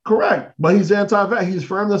get it. Correct, but he's anti-vax. He's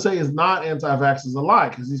for him to say he's not anti-vax is a lie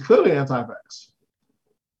because he's clearly anti-vax.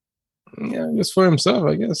 Yeah, just for himself,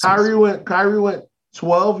 I guess. Kyrie went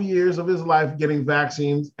 12 years of his life getting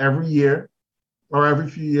vaccines every year. or every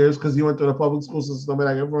few years because he went through the public school system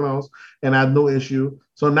like everyone else and had no issue.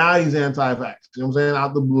 So now he's anti-vax. You know what I'm saying?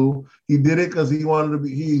 Out the blue. He did it because he wanted to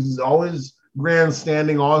be, he's always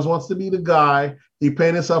grandstanding, always wants to be the guy. He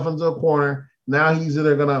painted himself into a corner. Now he's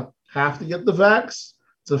either going to have to get the vax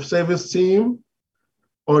to save his team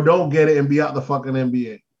or don't get it and be out the fucking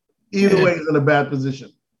NBA. Either way, he's in a bad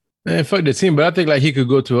position. Man, fuck the team, but I think like he could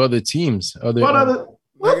go to other teams. The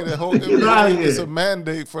whole NBA is a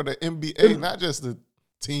mandate for the NBA, not just the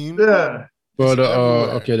team. Yeah. For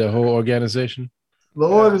the whole organization. The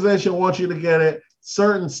organization wants you to get it.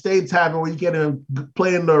 Certain states have it where you can't even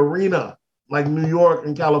play in the arena, like New York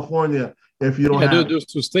and California, if you don't have it. Those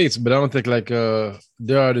 2 states, but I don't think like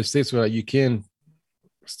there are the states where like, you can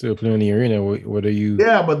still play in the arena. Whether you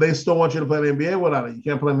but they still want you to play in the NBA without it. You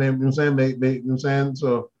can't play in the NBA. You know what I'm saying? They you know what I'm saying?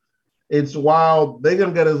 So it's wild. They're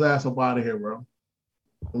gonna get his ass up out of here, bro. You know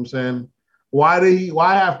what I'm saying?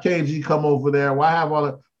 Why have KG come over there?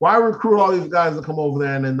 Why recruit all these guys to come over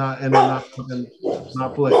there and then not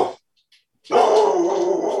play? You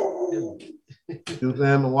know what I'm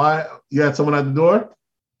saying? Why you had someone at the door?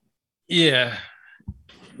 Yeah.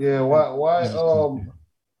 Yeah, why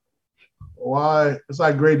it's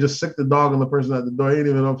like Gray just sick the dog on the person at the door. He ain't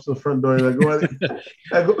even up to the front door. He's like, go ahead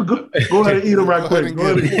and eat him right quick.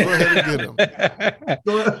 Go ahead and get him.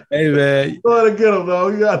 Hey man, go ahead and get him, though.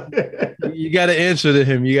 You got to answer to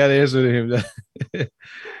him. Yeah,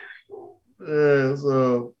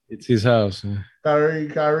 so it's his house. Man.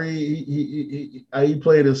 Kyrie, he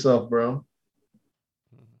played himself, bro.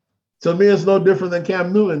 To me, it's no different than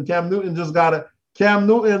Cam Newton. Cam Newton,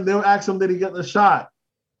 they'll ask him, did he get the shot?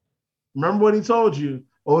 Remember what he told you?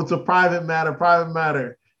 Oh, it's a private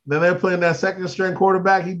matter. Then they're playing that second string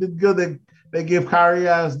quarterback. He did good. They give Cam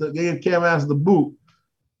as the boot.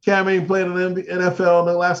 Cam ain't played in the NFL in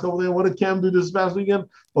the last couple of days. What did Cam do this past weekend?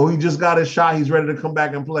 Oh, he just got his shot. He's ready to come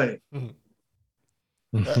back and play.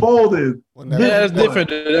 Folded. That's different.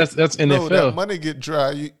 That's NFL. No, that money get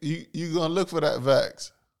dry. You gonna look for that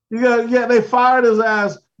vax. They fired his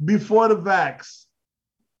ass before the vax.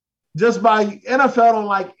 Just by NFL don't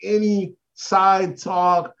like any side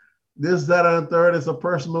talk, this, that, and the third. It's a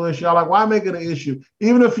personal issue. I'm like, why make it an issue?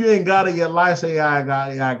 Even if you ain't got it yet, lie, say, I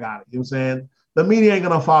got it. You know what I'm saying? The media ain't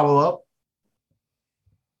gonna follow up.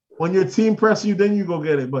 When your team presses you, then you go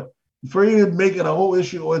get it. But for you to make it a whole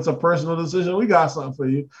issue or it's a personal decision, we got something for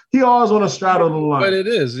you. He always want to straddle the line. But it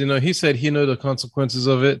is, he said he know the consequences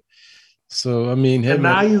of it. So I mean,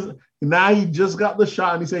 now he just got the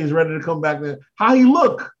shot and he said he's ready to come back there. How he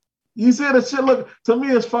look? You see that shit look to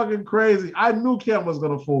me it's fucking crazy. I knew Cam was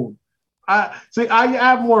gonna fool. I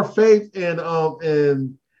have more faith in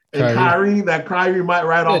Kyrie that Kyrie might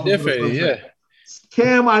write off. Definitely, yeah.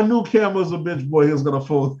 Cam, I knew Cam was a bitch boy. He was gonna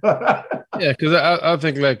fool. Yeah, because I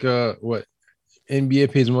think like what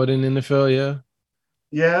NBA pays more than NFL.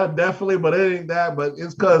 Yeah, definitely, but it ain't that. But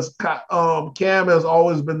it's because Cam has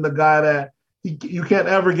always been the guy that. You can't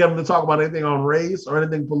ever get him to talk about anything on race or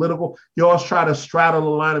anything political. You always try to straddle the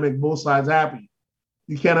line and make both sides happy.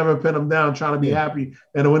 You can't ever pin him down trying to be happy.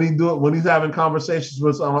 And when he's having conversations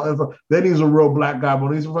with someone, then he's a real black guy. But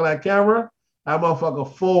when he's in front of that camera, that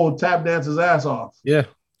motherfucker full tap dance his ass off. Yeah.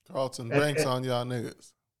 Carlton Banks on y'all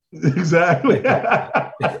niggas. Exactly.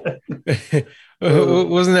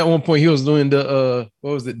 Wasn't that one point he was doing the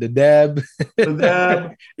what was it, the dab? The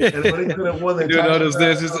dab. And when he could have won, doing all those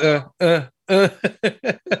dances.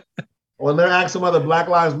 When they're asking about the Black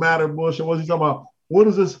Lives Matter bullshit, what's he talking about? What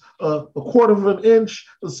is this? A quarter of an inch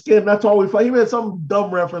of skin. That's all we fight. He made some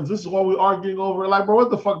dumb reference. This is what we're arguing over. Like, bro, what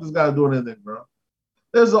the fuck this guy doing anything, bro?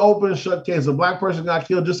 There's an open shut case. A black person got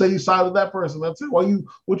killed. Just say you side with that person. That's it.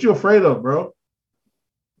 What you afraid of, bro?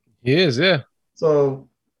 He is, yeah. So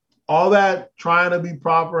all that trying to be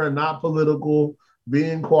proper and not political,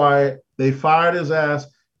 being quiet, they fired his ass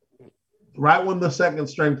right when the second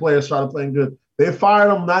string players started playing good. They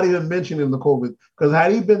fired him, not even mentioning the COVID. Because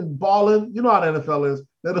had he been balling, you know how the NFL is,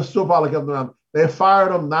 they'd have still probably kept him around. They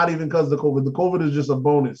fired him not even because of the COVID. The COVID is just a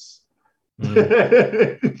bonus.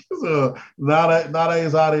 So now that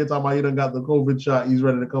he's out here talking about he done got the COVID shot, he's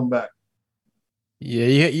ready to come back. Yeah,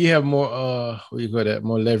 you have more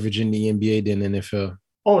more leverage in the NBA than NFL.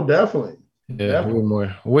 Oh, definitely. Yeah,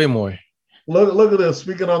 definitely. Way more. Look at this.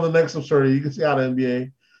 Speaking on the next absurdity, you can see how the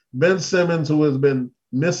NBA. Ben Simmons, who has been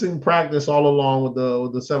missing practice all along with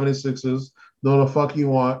the 76ers, doing the fuck he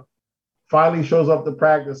want, finally shows up to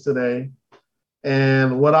practice today.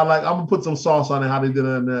 And what I like, I'm gonna put some sauce on it, how they did it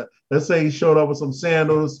in there. Let's say he showed up with some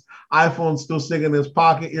sandals, iPhone still sticking in his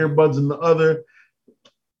pocket, earbuds in the other.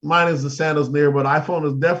 Mine is the sandals in the earbud. iPhone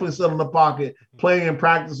is definitely still in the pocket, playing in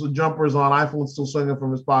practice with jumpers on, iPhone still swinging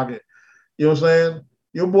from his pocket. You know what I'm saying?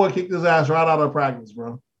 Your boy kicked his ass right out of practice,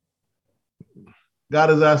 bro. Got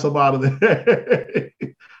his ass up out of there. You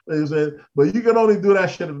know what I'm saying? But you can only do that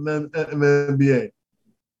shit in the NBA.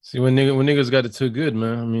 See, when niggas got it too good,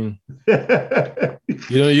 man. I mean,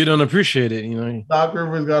 you don't appreciate it, you know. Doc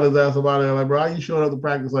Rivers got his ass up out of there. Like, bro, how you showing up to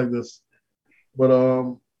practice like this?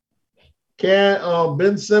 But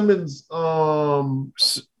Ben Simmons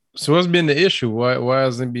So what's been the issue? Why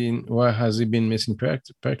has he been missing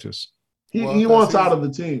practice? He wants out of the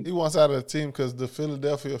team. He wants out of the team because the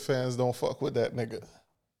Philadelphia fans don't fuck with that nigga.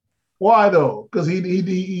 Why though? Because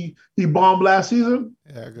he bombed last season.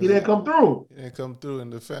 Yeah, he didn't come through. He didn't come through,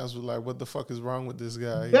 and the fans were like, "What the fuck is wrong with this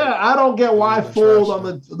guy?" I don't get why fold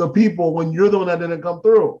on the people when you're the one that didn't come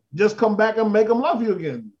through. Just come back and make them love you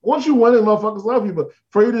again. Once you win it, motherfuckers love you. But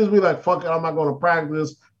for you to just be like, "Fuck it, I'm not going to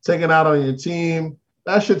practice," taking out on your team.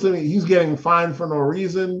 That shit to me, he's getting fined for no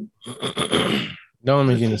reason. Don't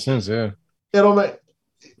make any sense. Yeah, it don't make.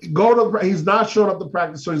 He's not showing up to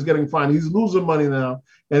practice, so he's getting fined. He's losing money now,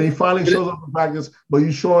 and he finally shows up to practice, but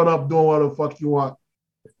you showing up doing what the fuck you want.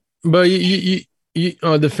 But you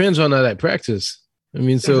the fans are not at practice. I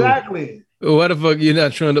mean, so exactly. Why the fuck you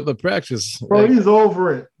not showing up to practice? Bro, he's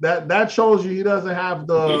over it. That shows you he doesn't have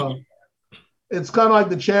the. It's kind of like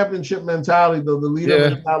the championship mentality, the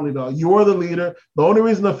leader mentality. Though you're the leader. The only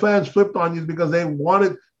reason the fans flipped on you is because they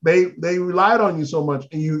relied on you so much,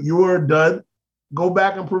 and you were a dud. Go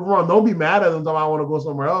back and prove wrong. Don't be mad at them. I want to go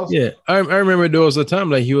somewhere else. Yeah, I remember there was a time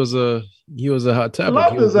like he was a hot topic.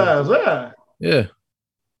 Loved his ass. Yeah. Yeah.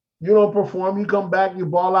 You don't perform. You come back. You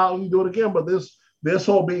ball out. And you do it again. But this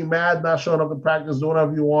whole being mad, not showing up to practice, doing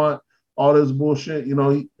whatever you want, all this bullshit. You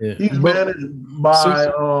know, he's managed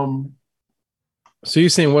by. So you're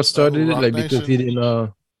saying what started it? Like because he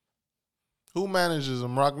didn't. Who manages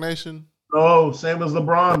him? Rock Nation. No, same as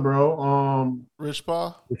LeBron, bro. Rich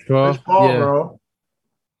Paul, bro.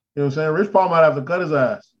 You know what I'm saying? Rich Paul might have to cut his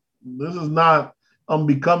ass. This is not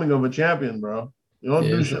unbecoming of a champion, bro. You don't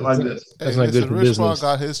do shit like this. That's not good for Rich business. Paul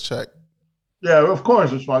got his check. Yeah, of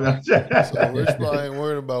course Rich Paul got his check. So Rich Paul ain't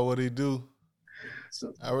worried about what he do.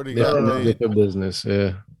 I already got paid. Good for business,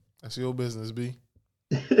 yeah. That's your business, B.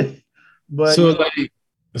 But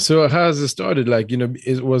so how's it started? Like, you know,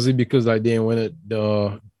 was it because like they didn't win it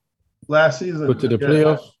last season? Go to the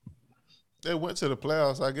playoffs? They went to the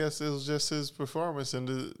playoffs. I guess it was just his performance and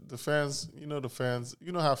the fans. You know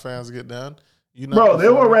how fans get down. Bro, they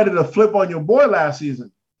were ready to flip on your boy last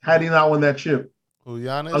season had he not won that chip. Who,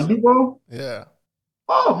 Giannis? Oladipo? Yeah.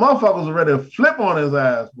 Oh, motherfuckers were ready to flip on his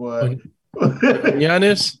ass, boy.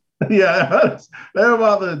 Giannis? Yeah, they're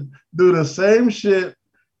about to do the same shit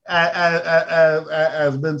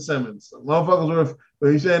as Ben Simmons. Motherfuckers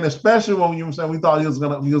were saying, especially when you were saying we thought he was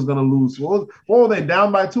gonna lose. What were they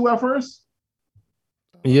down by 2 at first?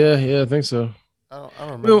 Yeah, I think so. I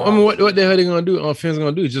don't remember. I mean, what the hell are they gonna do? Our fans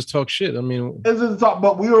gonna do? Just talk shit. I mean, it's just talk,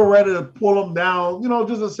 but we were ready to pull him down. You know,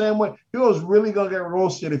 just the same way he was really gonna get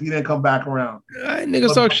roasted if he didn't come back around.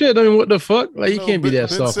 Niggas talk shit. I mean, what the fuck? Like, you can't be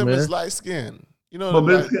that soft, man. Ben Simmons light skin. You know,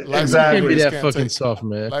 exactly. Can't be that fucking soft,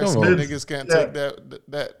 man. Light skin niggas can't take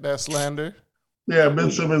that slander. Yeah,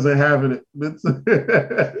 Ben Simmons ain't having it.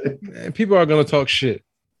 Man, people are gonna talk shit.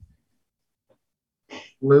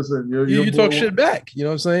 Listen, you talk shit back. You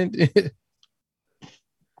know what I'm saying?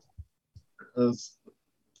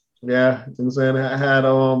 Yeah, I'm saying I had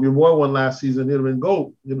your boy won last season. He'd have been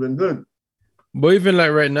gold. He'd have been good. But even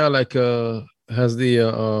like right now, like has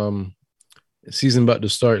the season about to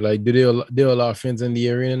start? Like, do they allow fans in the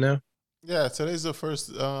arena now? Yeah, today's the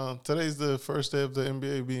first day of the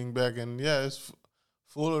NBA being back, and yeah, it's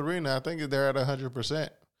full arena. I think they're at 100%.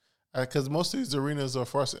 Because most of these arenas are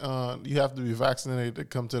forced. You have to be vaccinated to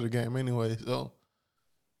come to the game anyway. So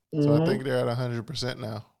I think they're at 100%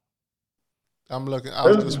 now. I'm looking. I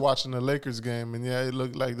was just watching the Lakers game, and yeah, it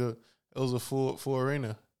looked like it was a full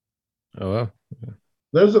arena. Oh wow! Yeah.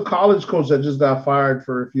 There's a college coach that just got fired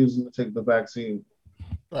for refusing to take the vaccine.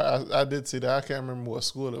 I did see that. I can't remember what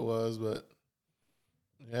school it was, but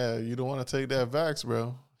yeah, you don't want to take that vax,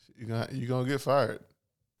 bro. You're gonna get fired.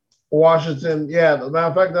 Washington, yeah. As a matter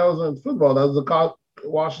of fact, that was in football. That was the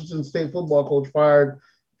Washington State football coach fired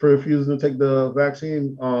for refusing to take the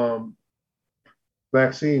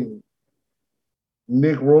vaccine.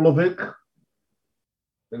 Nick Rolovic,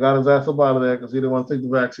 they got his ass up out of there because he didn't want to take the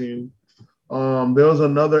vaccine. There was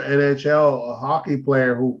another NHL hockey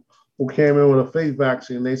player who came in with a fake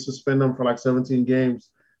vaccine. They suspended him for like 17 games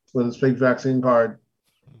with his fake vaccine card.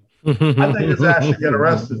 I think his ass should get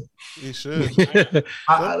arrested. He should.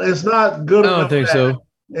 It's not good enough. I don't think so.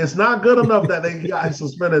 It's not good enough that they got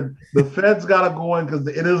suspended. The feds got to go in because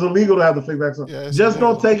it is illegal to have the fake vaccine. Yeah, just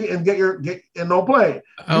illegal. don't take it and get and don't play.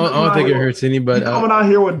 I don't think it hurts anybody. You coming out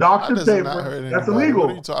here with doctor paper? That's illegal.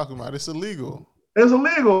 What are you talking about? It's illegal. It's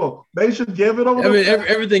illegal. They should give it over. I mean,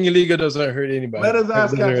 everything illegal doesn't hurt anybody. Let his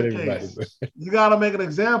ass catch a case. You got to make an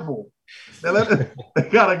example. They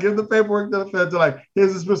got to give the paperwork to the feds. Like,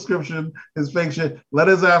 here's his prescription, his fake shit. Let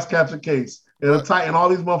his ass catch a case. It'll tighten all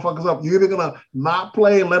these motherfuckers up. You're either going to not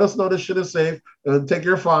play and let us know this shit is safe and take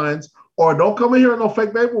your fines, or don't come in here with no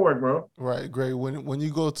fake paperwork, bro. Right, great. When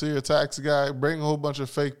you go to your tax guy, bring a whole bunch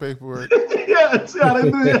of fake paperwork. Yeah, see how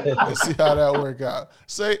they do it. And see how that work out.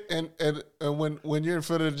 Say and when you're in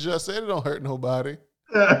front of the judge, say it don't hurt nobody.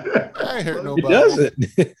 I ain't hurt nobody. It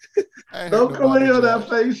doesn't. Don't come in here with that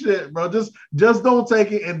fake shit, bro. Just don't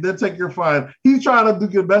take it and then take your fine. He's trying to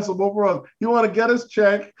do your best of both worlds. He want to get his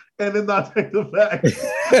check and then not take the back.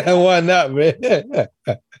 Why not, man?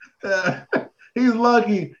 He's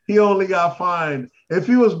lucky he only got fined. If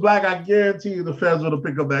he was black, I guarantee you the feds would have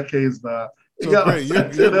picked up that case now. So great.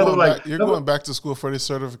 You're going back to school for this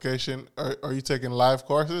certification. Are you taking live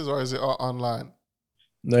courses or is it all online?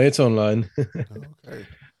 No, it's online. Okay.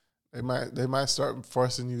 They might start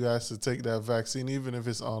forcing you guys to take that vaccine even if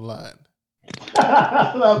it's online.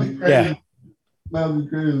 That'd be crazy. Yeah. That'd be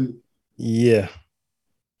crazy. Yeah.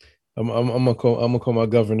 I'm gonna call my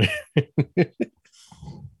governor.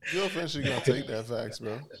 You're eventually gonna take that vax,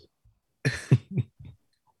 bro.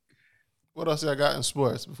 What else y'all got in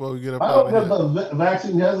sports before we get up I out don't of get the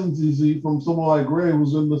vaccine hesitancy from someone like Gray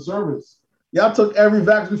who's in the service. Y'all took every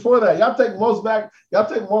vax before that. Y'all take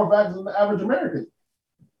more vaccines than the average American.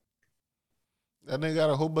 That nigga got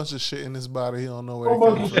a whole bunch of shit in his body. He don't know where it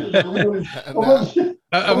comes from.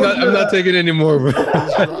 I'm not taking any more, bro.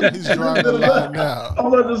 He's drawing the line now. A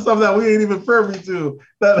bunch of stuff that we ain't even privy to.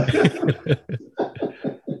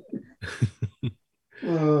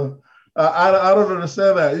 I don't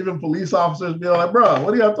understand that. Even police officers be like, bro,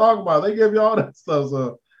 what are y'all talking about? They give you all that stuff.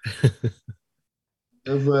 So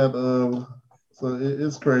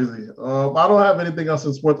it's crazy. I don't have anything else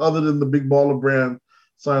in sports other than the Big Baller brand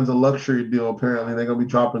signs a luxury deal. Apparently, they're gonna be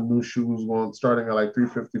dropping new shoes starting at like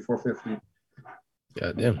 $350, $450.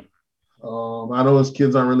 Goddamn. I know his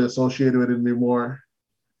kids aren't really associated with it anymore.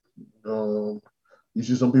 You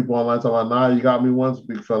see some people online talking about, nah, you got me once,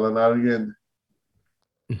 big fella, not again.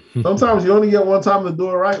 Sometimes you only get one time to do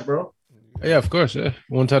it right, bro. Yeah, of course. Yeah.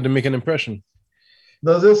 One time to make an impression.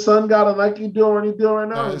 Does his son got a Nike deal or any deal right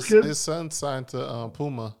now? His son signed to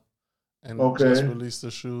Puma and just released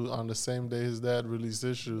the shoe on the same day his dad released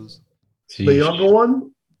his shoes. Jeez. The younger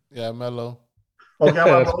one? Yeah, Melo. Okay,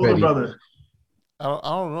 how about the older brother? I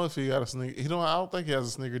don't know if he got a sneaker. I don't think he has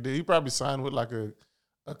a sneaker deal. He probably signed with like a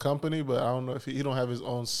company, but I don't know if he don't have his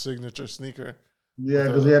own signature sneaker. Yeah,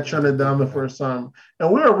 because he had turned it down the first time.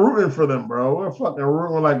 And we were rooting for them, bro. We were fucking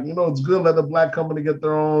rooting. We're like, it's good, let the black company get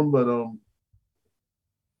their own, but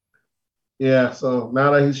yeah, so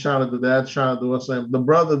now that he's trying to do that, trying to do what's same. The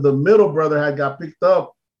middle brother had got picked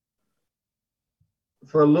up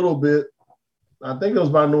for a little bit. I think it was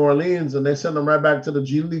by New Orleans, and they sent him right back to the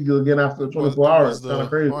G League again after 24 hours. Kind of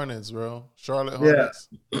crazy. Hornets, bro. Charlotte Hornets.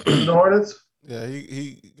 Yeah. The Hornets? Yeah,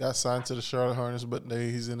 he got signed to the Charlotte Hornets, but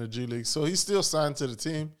he's in the G League. So he's still signed to the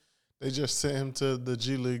team. They just sent him to the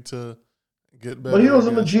G League to get better. But he was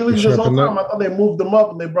in the G League this whole time. I thought they moved him up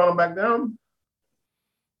and they brought him back down.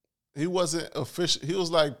 He wasn't official. He was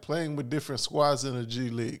like playing with different squads in the G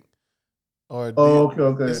League.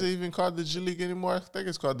 Okay. Is it even called the G League anymore? I think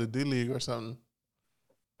it's called the D League or something.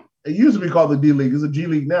 It used to be called the D League. It's a G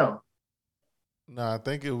League now. No, I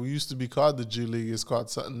think it used to be called the G League. It's called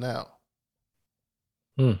something now.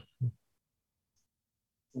 No,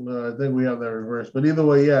 I think we have that reversed. But either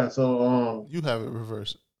way, yeah. So you have it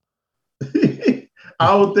reversed.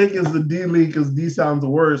 I would think it's the D League because D sounds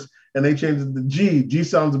worse, and they changed it to G. G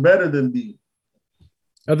sounds better than D.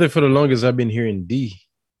 I think for the longest I've been hearing D.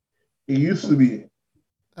 It used to be.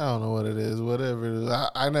 I don't know what it is. Whatever it is,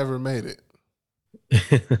 I never made it.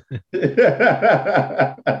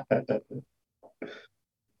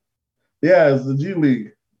 Yeah, it's the G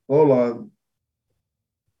League. Hold on.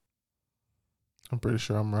 I'm pretty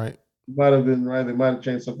sure I'm right. Might have been right. They might have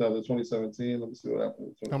changed something out of 2017. Let me see what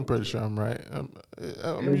happened. I'm pretty sure I'm right. I'm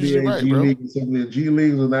NBA right, G bro. League is simply a G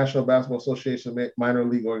League, the National Basketball Association minor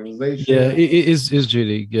league organization. Yeah, it is G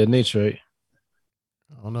League. Yeah, Nate's right.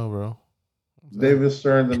 I don't know, bro. David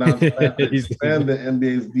Stern announced to expand the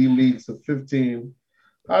NBA's D League to 15.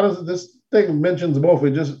 How does this thing mentions both?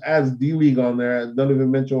 It just adds D League on there. It doesn't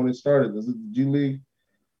even mention when it started. Is it the G League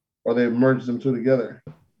or they merged them two together?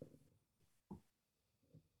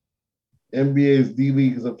 NBA's D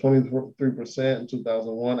League is up 23% in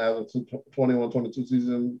 2001. As of 21-22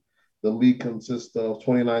 season, the league consists of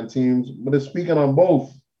 29 teams, but it's speaking on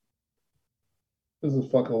both. This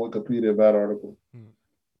is fucking Wikipedia bad article.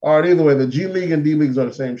 All right, either way, the G League and D Leagues are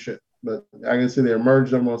the same shit, but I can see they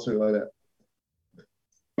merged them or something like that.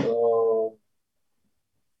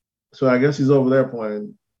 So I guess he's over there playing. You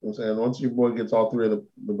know what I'm saying, once your boy gets all three of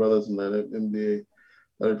the brothers in the NBA,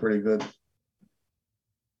 that'd be pretty good.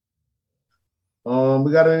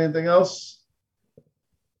 We got anything else?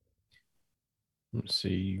 Let's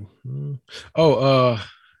see. Let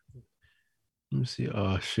me see.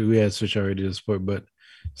 Shoot, we had switch already to sport, but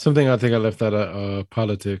something I think I left out of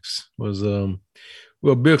politics was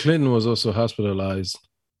Bill Clinton was also hospitalized.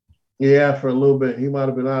 Yeah, for a little bit. He might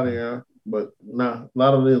have been out of here, but nah, a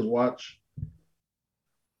lot of it is watch.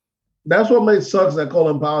 That's what makes sucks that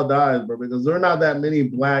Colin Powell dies, bro, because there are not that many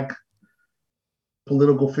black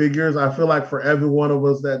political figures. I feel like for every one of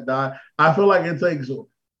us that die, I feel like it takes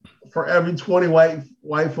for every 20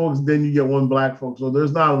 white folks, then you get one black folks. So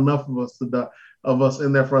there's not enough of us to die, of us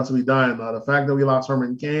in there for us to be dying. Now the fact that we lost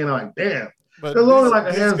Herman Cain, I'm like, damn. But there's only like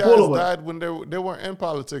a handful of us. Died when they weren't in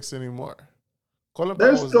politics anymore. Colin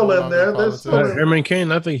They're Powell was still no in there. longer They're still in. Herman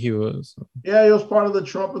Cain, I think he was. Yeah, he was part of the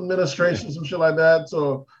Trump administration, some shit like that.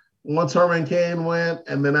 So once Herman Cain went,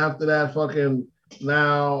 and then after that, fucking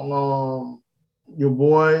now, your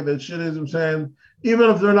boy, that shit is, I'm saying,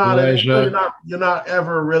 even if they're not, you're not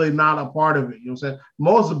ever really not a part of it. You know what I'm saying?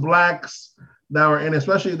 Most blacks that were in,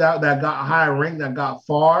 especially that got high rank, that got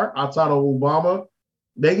far outside of Obama,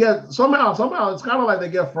 they get somehow it's kind of like they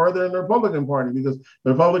get further in the Republican Party because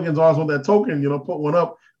the Republicans always want that token, put one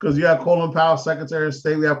up because you have Colin Powell, Secretary of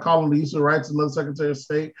State. We have Colin Lisa Wright, another Secretary of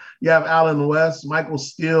State. You have Alan West, Michael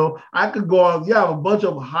Steele. I could go on. You have a bunch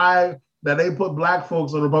of high that they put black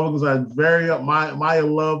folks on the Republican side very up. Maya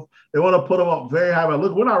Love, they want to put them up very high. But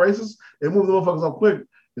look, we're not racist. They move the motherfuckers up quick.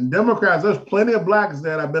 And Democrats, there's plenty of blacks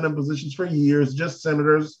that have been in positions for years, just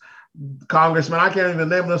senators, congressmen. I can't even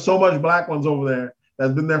name them. There's so much black ones over there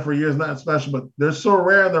that's been there for years, not special, but they're so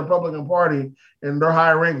rare in the Republican Party and they're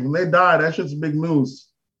high ranked. When they die, that shit's big news.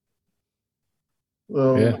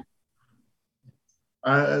 So yeah.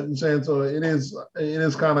 I'm saying, so it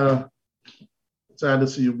is kind of sad to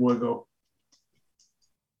see your boy go.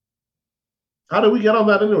 How did we get on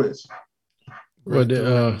that anyways? What,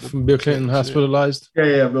 Bill Clinton hospitalized?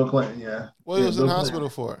 Yeah, Bill Clinton, yeah. What he was in hospital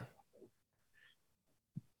for?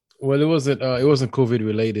 Well, it wasn't COVID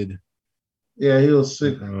related. Yeah, he was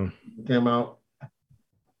sick. Came out.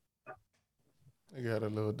 He got a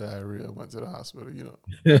little diarrhea, went to the hospital,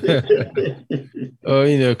 Oh,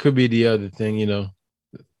 it could be the other thing,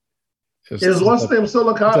 Is what's name still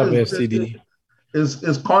a STD?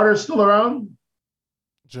 Is Carter still around?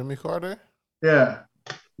 Jimmy Carter? Yeah.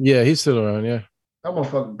 Yeah, he's still around, yeah. That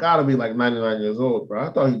motherfucker gotta be like 99 years old, bro.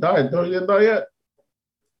 I thought he died. He didn't die yet.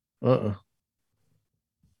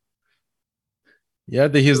 Yeah, I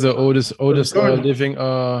think he's the oldest living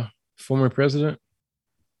former president.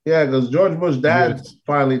 Yeah, because George Bush dad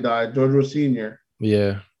finally died. George Bush Sr.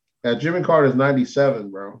 Yeah. Jimmy Carter's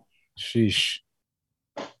 97, bro. Sheesh.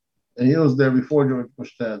 And he was there before George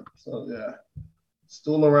Bush dad. So yeah.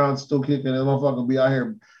 Still around, still kicking. That motherfucker be out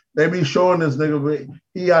here. They be showing this nigga, but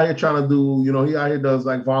he out here trying to do, he out here does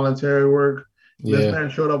like voluntary work. Yeah. This man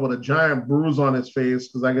showed up with a giant bruise on his face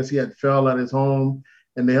because I guess he had fell at his home.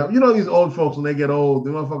 And they help, these old folks, when they get old, the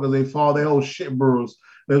motherfuckers, they fall, they whole shit bruise.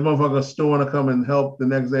 This motherfucker still want to come and help the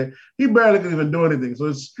next day. He barely can even do anything. So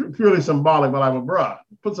it's purely symbolic. But like, bruh,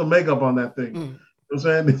 put some makeup on that thing. You know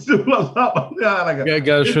what I'm saying?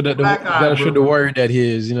 Gotta show the warrior that he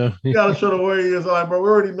is, You gotta show the warrior he is. Like, bro, we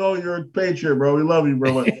already know you're a patriot, bro. We love you,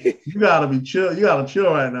 bro. But you gotta be chill. You gotta chill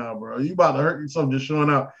right now, bro. You about to hurt yourself just showing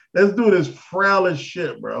up. This dude is frail as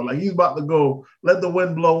shit, bro. Like he's about to go. Let the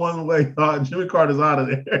wind blow one way. Jimmy Carter's out of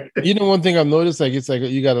there. One thing I've noticed, like it's like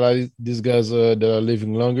you got a lot of these guys that are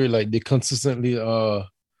living longer. Like they consistently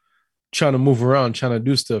trying to move around, trying to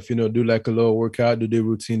do stuff. Do like a little workout, do their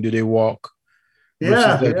routine, do they walk.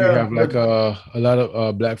 Yeah, you have like a lot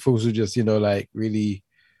of black folks who just like really.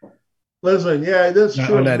 Listen, yeah, that's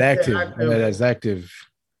true. Not that active. Not as active.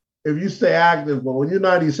 If you stay active, but when you're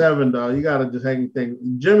 97, though, you gotta just hang things.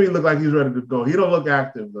 Jimmy look like he's ready to go. He don't look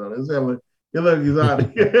active though. He's out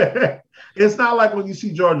of here. It's not like when you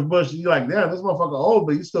see George Bush, you're like, damn, this motherfucker old,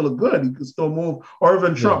 but he still look good. He can still move. Or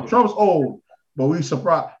even Trump. Yeah. Trump's old, but we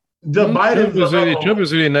surprised. Trump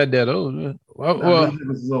is really not that old.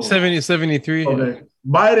 Well, 70, 73. Okay. Yeah.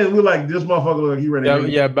 Biden, we like this motherfucker look like he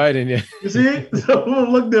ready. Yeah, Biden, yeah. You see? So it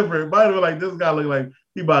look different. Biden look like this guy look like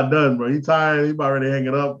he about done, bro. He tired. He about ready to hang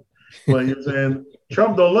it up. But you know what I'm saying?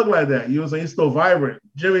 Trump don't look like that. You know what I'm saying? He's still vibrant.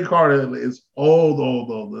 Jimmy Carter is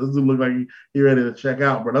old. This dude look like he ready to check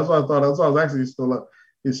out, bro. That's what I thought. That's why I was actually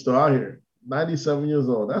he's still out here. 97 years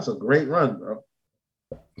old. That's a great run, bro.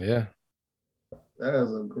 Yeah. That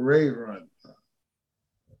is a great run.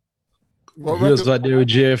 He was out there with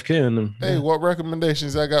JFK and them. Hey, what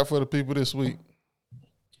recommendations I got for the people this week?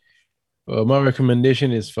 My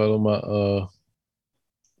recommendation is follow my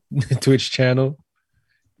Twitch channel.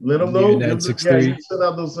 Let them know. Yeah, you sent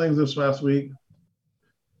out those things this last week.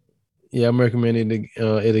 Yeah, I'm recommending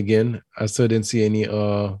it again. I still didn't see any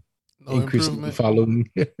increase in following.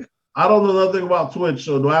 I don't know nothing about Twitch,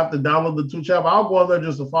 so do I have to download the Twitch app? I'll go on there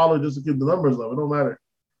just to follow, just to keep the numbers up. It don't matter.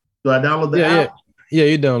 Do I download the app? Yeah,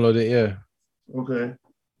 you download it. Yeah. Okay.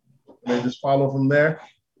 They just follow from there.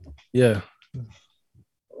 Yeah.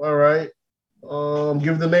 All right.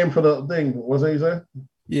 Give the name for the thing. What's that you say?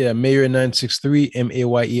 Yeah, Mayer 963,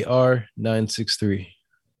 Mayer 963.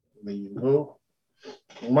 There you go.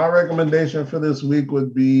 My recommendation for this week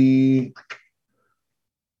would be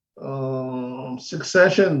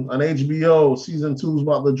Succession on HBO. Season 2 is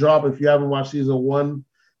about to drop. If you haven't watched season 1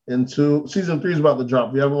 and 2, season 3 is about to drop.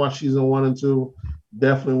 If you haven't watched season 1 and 2,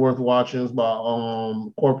 definitely worth watching. It's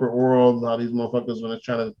about corporate world, how these motherfuckers when they're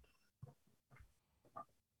trying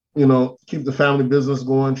to, keep the family business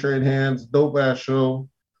going, trade hands. Dope ass show.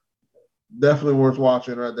 Definitely worth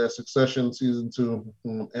watching right there. Succession season 2.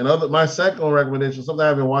 And my second recommendation, something I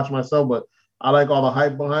haven't watched myself, but I like all the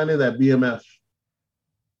hype behind it. That BMF.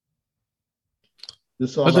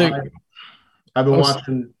 Just saw the hype. I've been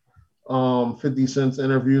watching 50 Cent's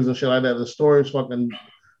interviews and shit like that. The story is fucking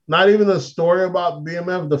not even the story about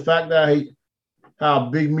BMF. The fact that how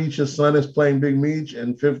Big Meech's son is playing Big Meech,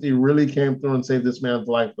 and 50 really came through and saved this man's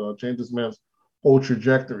life, though. Changed this man's whole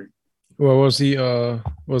trajectory. Well, was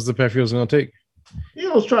the path he was gonna take? He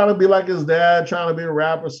was trying to be like his dad, trying to be a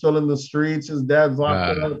rapper, still in the streets. His dad's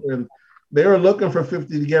locked up, and they were looking for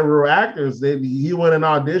 50 to get real actors. He went and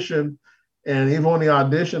auditioned, and even when he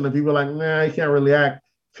auditioned, the people were like, nah, he can't really act.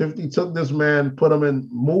 50 took this man, put him in,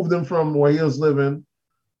 moved him from where he was living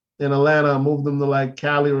in Atlanta, moved him to like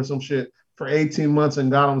Cali or some shit for 18 months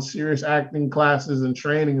and got him serious acting classes and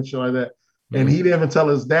training and shit like that. And he didn't even tell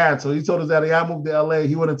his dad. So he told his dad, I moved to LA.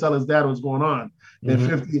 He wouldn't tell his dad what's going on. And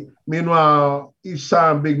 50, meanwhile, each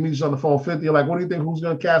time Big Meech's on the phone, 50, like, what do you think? Who's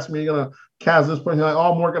going to cast me? You're going to cast this person? He's like,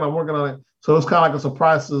 oh, I'm working on it. So it's kind of like a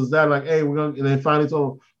surprise to his dad, like, hey, we're going to, and then finally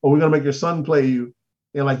told him, oh, we're going to make your son play you.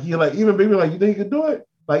 And like, even Big Meech, like, you think you can do it?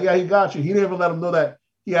 Like, yeah, he got you. He didn't even let him know that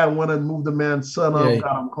he had went and moved the man's son up,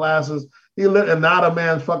 got him classes. And now the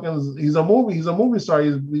man fucking, he's a movie star.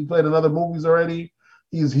 He played in other movies already.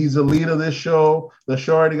 He's the lead of this show. The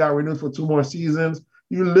show already got renewed for 2 more seasons.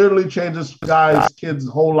 You literally changed this guy's kid's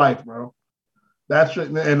whole life, bro. That's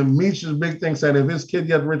and Meech's big thing said if his kid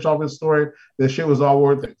gets rich off his story, this shit was all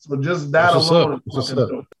worth it. So just that alone.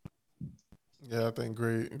 Yeah, I think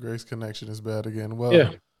Grace Connection is bad again. Well,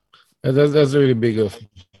 yeah, that's really big of.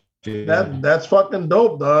 That's fucking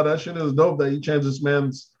dope, dog. That shit is dope. That he changed this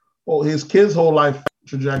his kid's whole life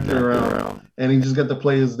trajectory around, and he just get to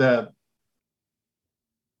play his dad.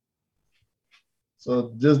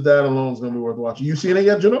 So just that alone is gonna be worth watching. You seen it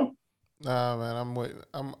yet, Juno? Nah, man.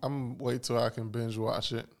 I'm wait till I can binge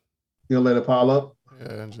watch it. You'll let it pile up?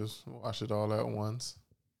 Yeah, and just watch it all at once.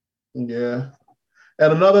 Yeah.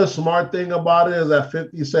 And another smart thing about it is that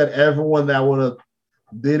 50 said everyone that wanted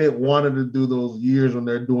to do those years when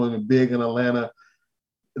they're doing it big in Atlanta.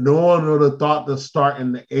 No one would have thought to start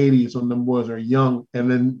in the 80s when them boys are young and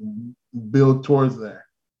then build towards that.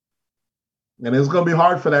 And it's going to be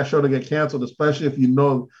hard for that show to get canceled, especially if you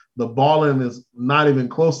know the balling is not even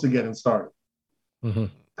close to getting started.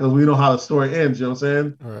 Because we know how the story ends, you know what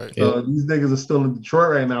I'm saying? Right. So these niggas are still in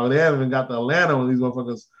Detroit right now. They haven't even got to Atlanta when these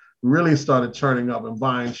motherfuckers really started turning up and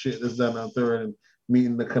buying shit, this, that, and the third, and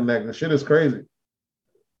meeting the connect. The shit is crazy.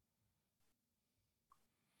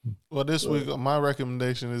 Well, this week, my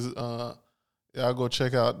recommendation is y'all go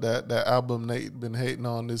check out that album Nate been hating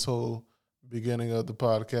on this whole beginning of the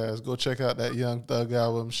podcast. Go check out that Young Thug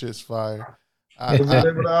album. Shit's fire. What's the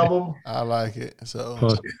name of the album? I like it. So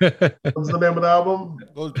what's the name of the album?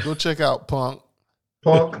 Go check out Punk.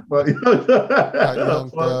 But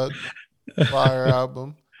Young Thug fire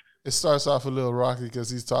album. It starts off a little rocky because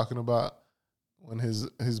he's talking about when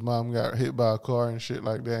his mom got hit by a car and shit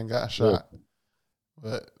like that and got shot.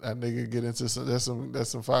 But that nigga get into there's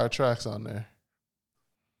some fire tracks on there.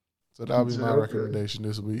 So that'll be my recommendation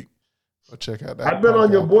this week. Go check out that. I've been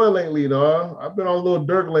on your boy lately, dog. I've been on Lil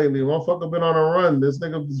Durk lately. Motherfucker been on a run. This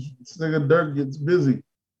nigga Durk gets busy.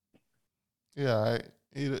 Yeah,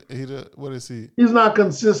 What is he? He's not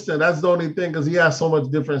consistent. That's the only thing because he has so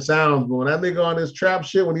much different sounds going. That nigga on his trap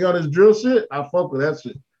shit, when he on his drill shit, I fuck with that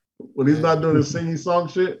shit. When he's not doing his singing song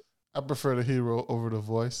shit, I prefer the Hero over the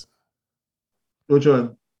Voice. Which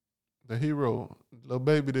one? The Hero, Lil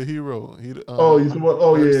Baby, the Hero. You see what?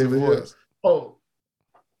 Oh yeah. Oh,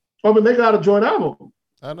 but they got a joint album.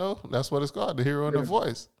 I know. That's what it's called, the Hero and the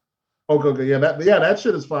Voice. Okay, yeah, that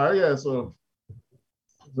shit is fire. Yeah, so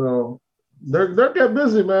they're getting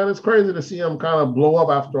busy, man. It's crazy to see them kind of blow up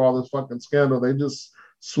after all this fucking scandal. They just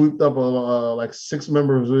sweeped up like 6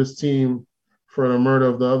 members of his team for the murder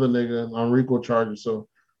of the other nigga on RICO charges. So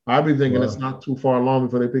I be thinking It's not too far along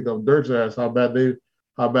before they pick up Dirk's ass. How bad they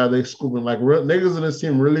scooping, like niggas in this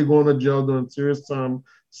team really going to jail during serious time,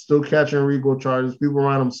 still catching RICO charges. People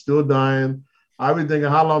around them still dying. I be thinking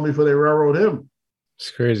how long before they railroad him. It's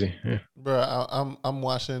crazy, yeah. Bro, I'm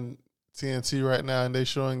watching TNT right now, and they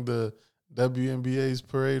showing the WNBA's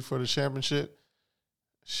parade for the championship.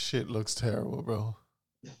 Shit looks terrible, bro.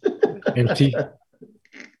 MT.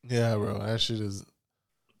 Yeah, bro, that's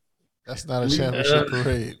not a championship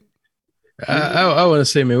parade. I want to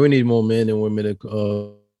say, man, we need more men and women to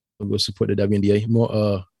go support the WNBA.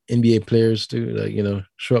 More NBA players too, like, you know,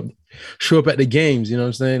 show up at the games. You know what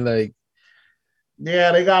I'm saying? Like,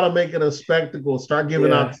 yeah, they gotta make it a spectacle. Start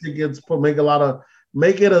giving out tickets.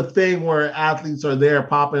 Make it a thing where athletes are there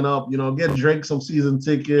popping up. You know, get Drake some season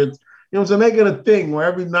tickets. You know what I'm saying? Make it a thing where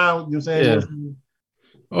every now you're saying,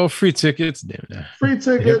 oh, free tickets, damn that. Free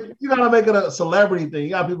tickets. You gotta make it a celebrity thing.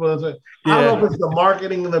 You got people that say, I don't know if it's the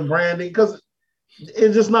marketing and the branding because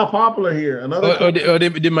it's just not popular here.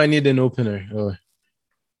 They might need an opener or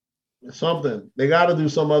something. They got to do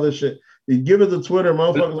some other shit. You give it to Twitter,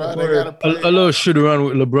 motherfuckers on Twitter. A little shoot around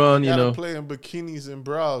with LeBron, you know. Play in bikinis and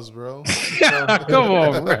bras, bro. Come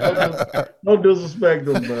on, bro. Don't disrespect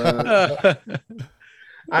them, man.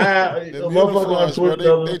 Motherfuckers on Twitter.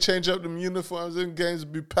 Bro, they change up them uniforms and games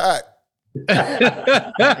be packed.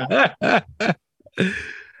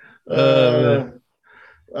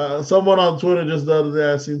 Someone on Twitter just the other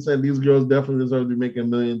day I seen saying these girls definitely deserve to be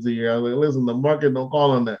making millions a year. I was like, listen, the market don't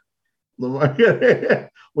call on that. The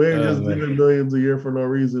market, we ain't just giving millions a year for no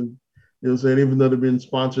reason. You know what I'm saying? Even though they're being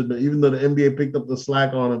sponsored, but even though the NBA picked up the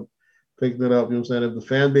slack on them, picked it up. You know what I'm saying? If the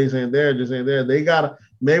fan base ain't there, just ain't there. They gotta,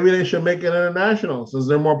 maybe they should make it international since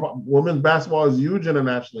they're more women's basketball is huge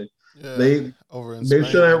internationally. Yeah, they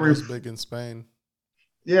shouldn't big in Spain.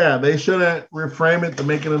 Yeah, they shouldn't reframe it to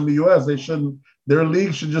make it in the US. They shouldn't. Their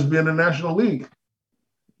league should just be an international league.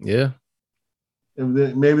 Yeah.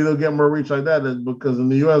 Maybe they'll get more reach like that because in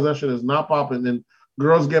the US that shit is not popping and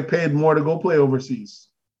girls get paid more to go play overseas.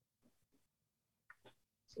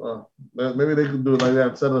 So maybe they could do it like that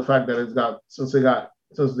instead of the fact that since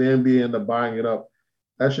the NBA ended up buying it up,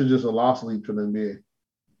 that should just a loss lead for the NBA.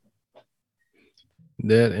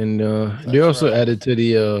 That and they also added to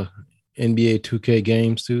the NBA 2K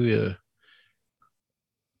games too. Yeah.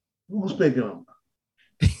 Who's picking them?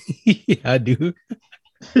 Yeah, I do.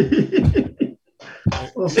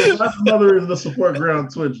 Well, so that's another reason to support Gray on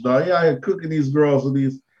Twitch, dog. Yeah, I had cooking these girls with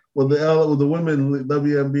the women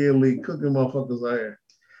WNBA league, cooking motherfuckers out here.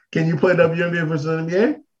 Can you play WNBA versus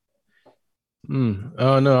NBA?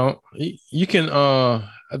 Oh no, you can. I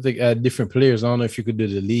think add different players. I don't know if you could do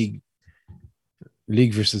the league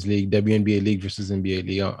versus league, WNBA league versus NBA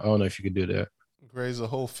league. I don't know if you could do that. Gray's a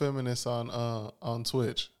whole feminist on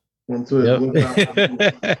Twitch. On Twitch. Yep.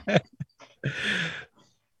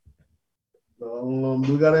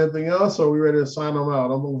 Do we got anything else, or are we ready to sign them out? I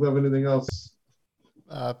don't know if we have anything else.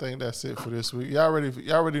 I think that's it for this week. Y'all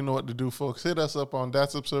already know what to do, folks. Hit us up on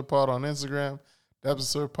That's Absurd Pod on Instagram, That's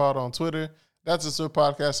Absurd Pod on Twitter, That's Absurd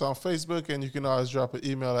Podcast on Facebook, and you can always drop an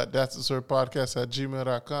email at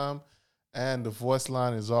that'sabsurdpodcast@gmail.com. And the voice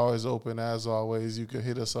line is always open, as always. You can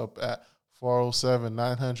hit us up at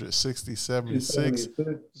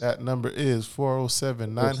 407-960-76. That number is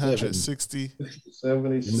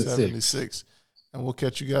 407-960-76. And we'll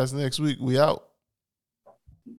catch you guys next week. We out.